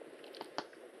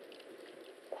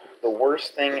 The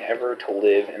worst thing ever to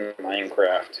live in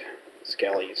Minecraft,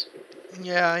 skellies.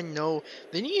 Yeah, I know.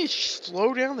 They need to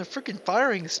slow down their freaking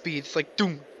firing speed. It's like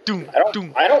doom, doom,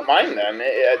 doom. I don't mind them.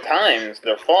 At times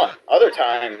they're fun. Other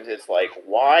times it's like,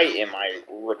 why am I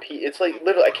repeat? It's like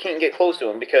literally I can't get close to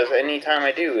them because anytime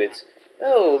I do, it's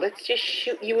oh, let's just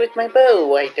shoot you with my bow.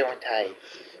 Why don't I?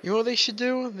 You know what they should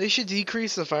do? They should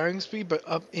decrease the firing speed, but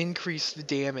increase the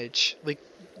damage. Like,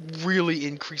 really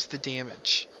increase the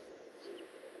damage.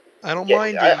 I don't Yeah,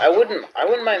 mind the. I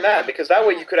wouldn't mind that because that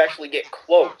way you could actually get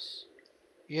close.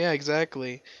 Yeah,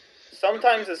 exactly.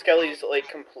 Sometimes the skellies like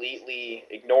completely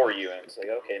ignore you, and it's like,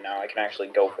 okay, now I can actually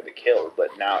go for the kill.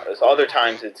 But now, as other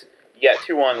times, it's you got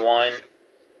 2-on-1.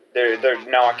 They're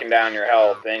knocking down your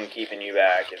health and keeping you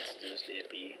back. It's just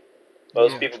iffy.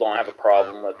 Most Yeah. people don't have a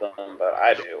problem with them, but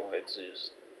I do. It's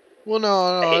just Well,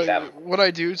 I hate no, no. that. What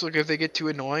I do is, like, if they get too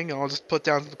annoying, I'll just put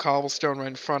down some cobblestone right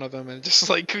in front of them and just,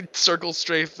 like, circle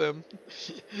strafe them.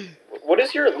 What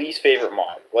is your least favorite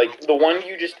mod? Like the one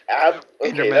you just okay,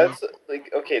 Enderman. that's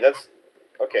like okay, that's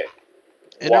okay.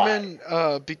 Why?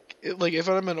 Enderman, like, if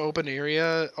I'm in an open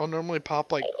area, I'll normally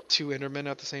pop, like, two Endermen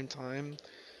at the same time.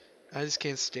 I just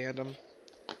can't stand them.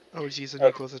 Oh, jeez, I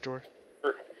need to close the door.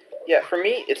 For, yeah, for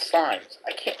me, it's slimes.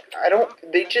 I can't. I don't.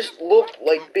 They just look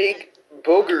like big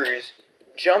boogers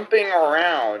jumping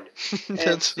around, and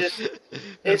That's that's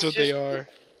it's what they just, are.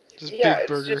 Just yeah, big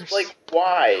it's just like burgers.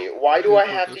 why? Why do Big I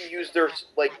have to burgers. use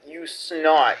use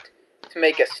snot to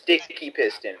make a sticky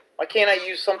piston? Why can't I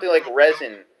use something like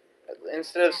resin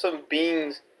instead of some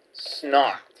being's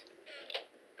snot?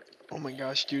 Oh my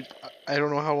gosh, dude. I don't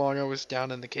know how long I was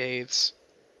down in the caves.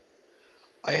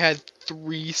 I had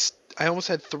I almost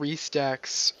had 3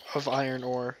 stacks of iron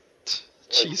ore.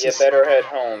 Well, you Jesus. better head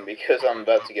home because I'm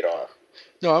about to get off.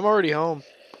 No, I'm already home.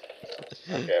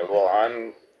 Okay, well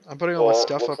I'm putting all my well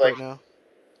stuff looks up right like now.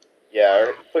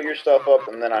 yeah. Put your stuff up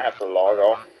and then I have to log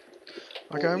off.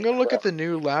 Okay, I'm Holy gonna look at crap. the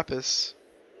new lapis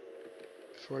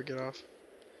before I get off.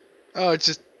 Oh, it's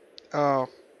just. Oh,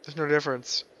 there's no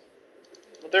difference.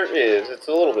 There is. It's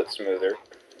a little bit smoother.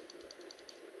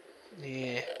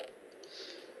 Yeah.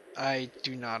 I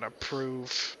do not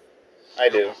approve. I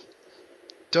do.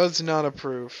 Does not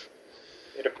approve.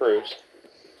 It approves.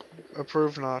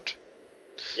 Approve not.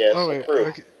 Yes, Oh wait, approve.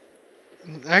 okay.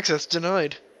 Access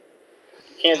denied.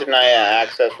 You can't deny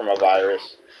access from a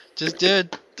virus. Just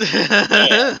did.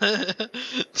 Can't.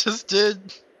 Just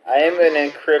did. I am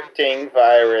an encrypting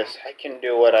virus. I can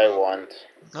do what I want.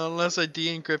 Not unless I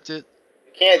de-encrypt it.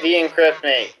 You can't de-encrypt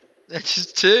me. I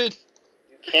just did.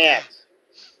 You can't.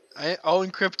 I'll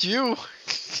encrypt you.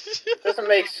 It doesn't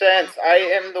make sense. I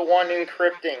am the one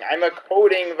encrypting. I'm a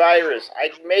coding virus.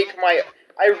 I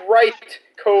write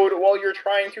code while you're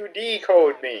trying to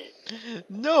decode me.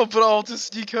 No, but I'll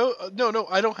just decode. No,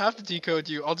 I don't have to decode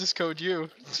you. I'll just code you.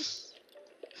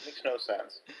 Makes no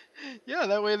sense. Yeah,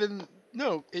 that way then.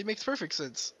 No, it makes perfect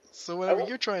sense. So I whenever will,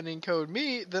 you're trying to encode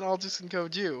me, then I'll just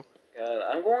encode you.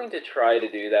 I'm going to try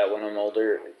to do that when I'm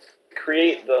older.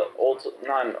 Create the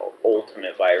not an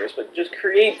ultimate virus, but just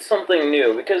create something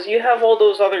new because you have all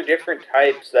those other different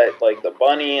types that like the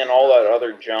bunny and all that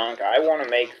other junk. I want to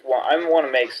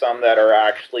make some that are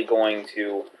actually going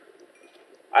to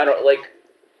I don't like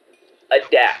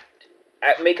adapt.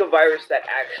 make a virus that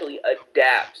actually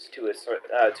adapts to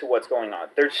what's going on.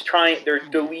 They're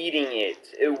deleting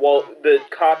it. Well, the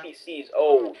copy sees,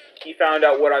 oh, he found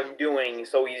out what I'm doing,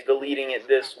 so he's deleting it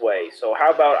this way. So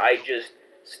how about I just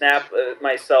snap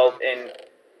myself and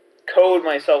code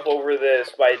myself over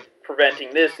this by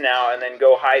preventing this now, and then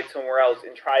go hide somewhere else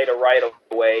and try to write a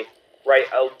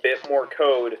bit more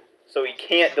code so he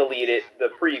can't delete it the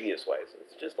previous way. So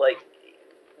it's just like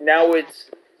now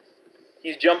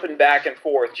he's jumping back and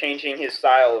forth, changing his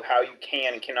style of how you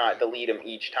can and cannot delete him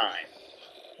each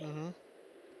time.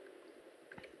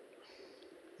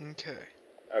 Okay.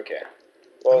 Okay.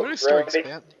 Well, I'm gonna start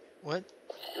expanding. What?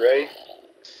 You ready?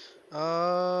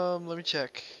 Let me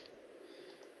check.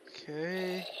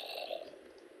 Okay.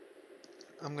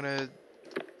 I'm gonna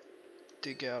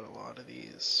dig out a lot of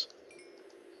these.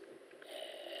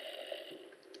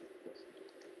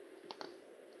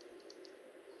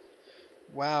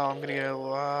 Wow, I'm gonna get a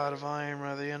lot of iron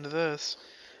by the end of this.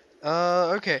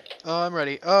 Okay. I'm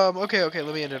ready. Okay,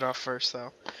 let me end it off first,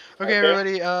 though. Okay,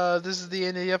 everybody, this is the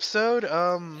end of the episode.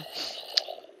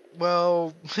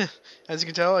 Well, as you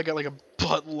can tell, I got like a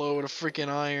buttload of freaking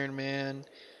iron, man.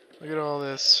 Look at all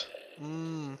this.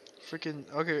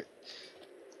 Freaking, okay.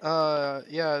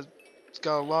 Yeah, it's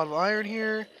got a lot of iron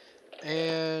here,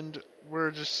 and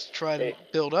we're just trying to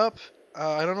build up.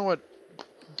 I don't know what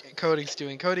Coding's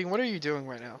doing. Coding, what are you doing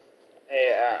right now?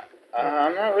 Hey,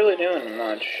 I'm not really doing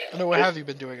much. No, what have you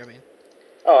been doing, I mean?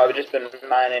 Oh, I've just been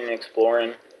mining and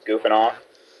exploring, goofing off.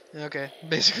 Okay,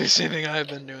 basically the same thing I've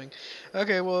been doing.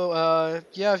 Okay, well,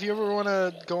 yeah, if you ever want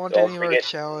to go on to any of our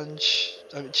challenge...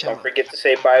 Don't forget to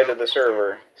say bye to the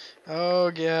server.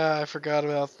 Oh, yeah, I forgot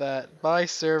about that. Bye,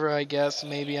 server, I guess.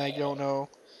 Maybe, I don't know.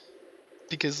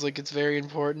 Because, like, it's very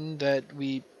important that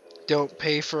we don't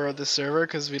pay for the server,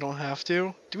 because we don't have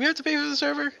to. Do we have to pay for the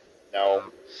server? No.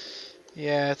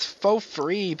 Yeah, it's for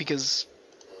free, because...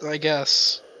 I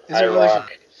guess. Is I it really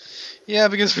rock. Yeah,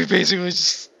 because we basically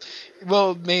just...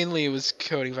 Well, mainly it was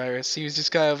Coding Virus. He was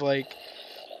just kind of like,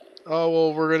 oh,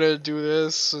 well, we're gonna do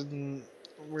this, and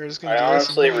we're just gonna do this. I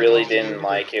honestly really didn't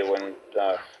like it when...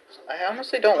 I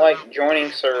honestly don't like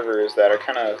joining servers that are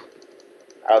kind of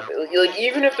out there. Like,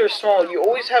 even if they're small, you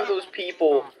always have those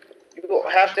people... You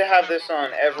have to have this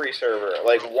on every server.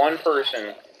 Like, one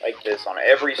person like this on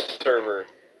every server.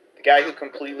 The guy who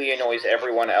completely annoys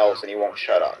everyone else and he won't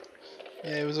shut up.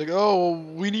 Yeah, it was like, oh,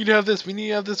 we need to have this, we need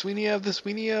to have this, we need to have this,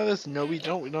 we need to have this. No, we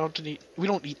don't. We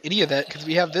don't need any of that because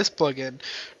we have this plugin.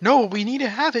 No, we need to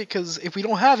have it because if we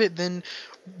don't have it, then,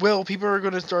 well, people are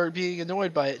going to start being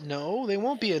annoyed by it. No, they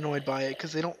won't be annoyed by it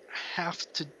because they don't have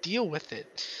to deal with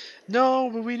it.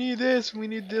 No, but we need this, we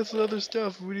need this other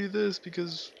stuff, we need this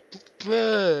because,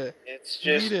 bleh, it's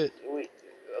just, we need it.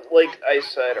 Like I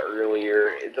said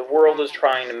earlier, the world is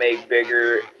trying to make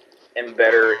bigger and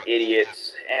better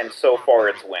idiots, and so far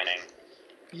it's winning.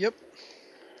 Yep.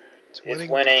 It's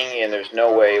winning, and there's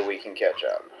no way we can catch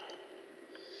up.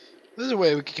 There's a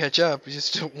way we can catch up, we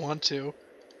just don't want to.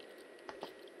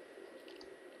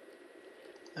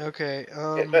 Okay,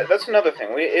 that's another thing.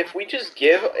 If we just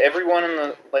give everyone in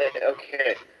the...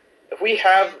 okay, if we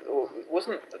have...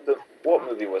 What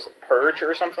movie was it? Purge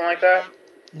or something like that?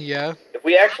 Yeah. If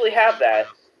we actually have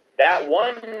that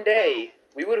one day...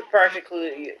 We would have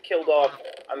practically killed off,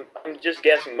 I'm just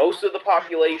guessing, most of the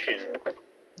population.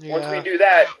 Yeah. Once we do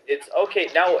that, it's okay,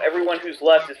 now everyone who's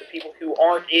left is the people who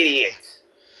aren't idiots.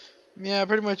 Yeah,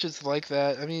 pretty much it's like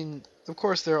that. I mean, of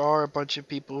course there are a bunch of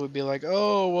people who would be like,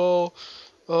 oh,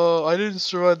 well, I didn't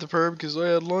survive the purge because I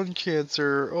had lung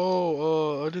cancer.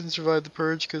 Oh, I didn't survive the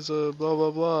purge because, blah,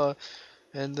 blah, blah.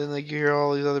 And then, like, you hear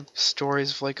all these other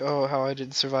stories of, like, oh, how I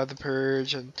didn't survive the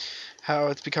purge, and how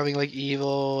it's becoming, like,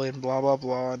 evil, and blah, blah,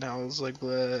 blah, and how it's, like,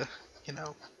 bleh, you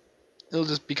know. It'll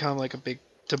just become, like, a big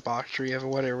debauchery of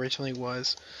what it originally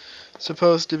was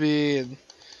supposed to be, and,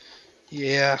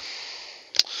 yeah.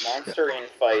 Monster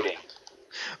infighting.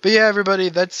 But, yeah, everybody,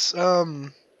 that's,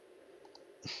 as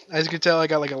you can tell, I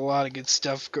got, like, a lot of good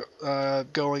stuff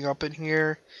going up in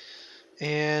here.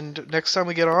 And next time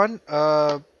we get on,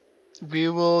 we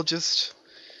will just...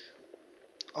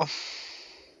 Oh.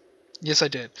 Yes, I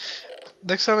did.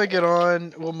 Next time I get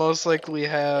on, we'll most likely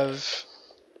have...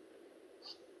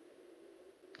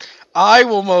 I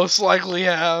will most likely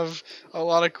have a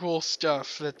lot of cool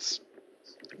stuff that's...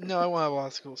 No, I won't have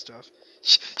lots of cool stuff.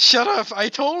 Shut up! I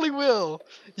totally will!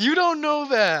 You don't know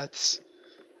that!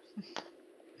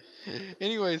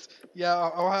 Anyways, yeah,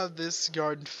 I'll have this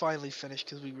garden finally finished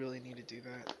because we really need to do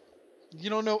that. You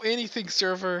don't know anything,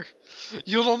 server!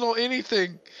 You don't know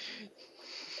anything!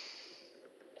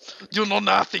 You know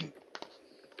nothing!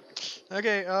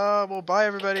 Okay, well, bye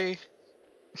everybody.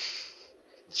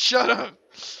 Shut up.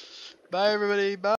 Bye, everybody. Bye.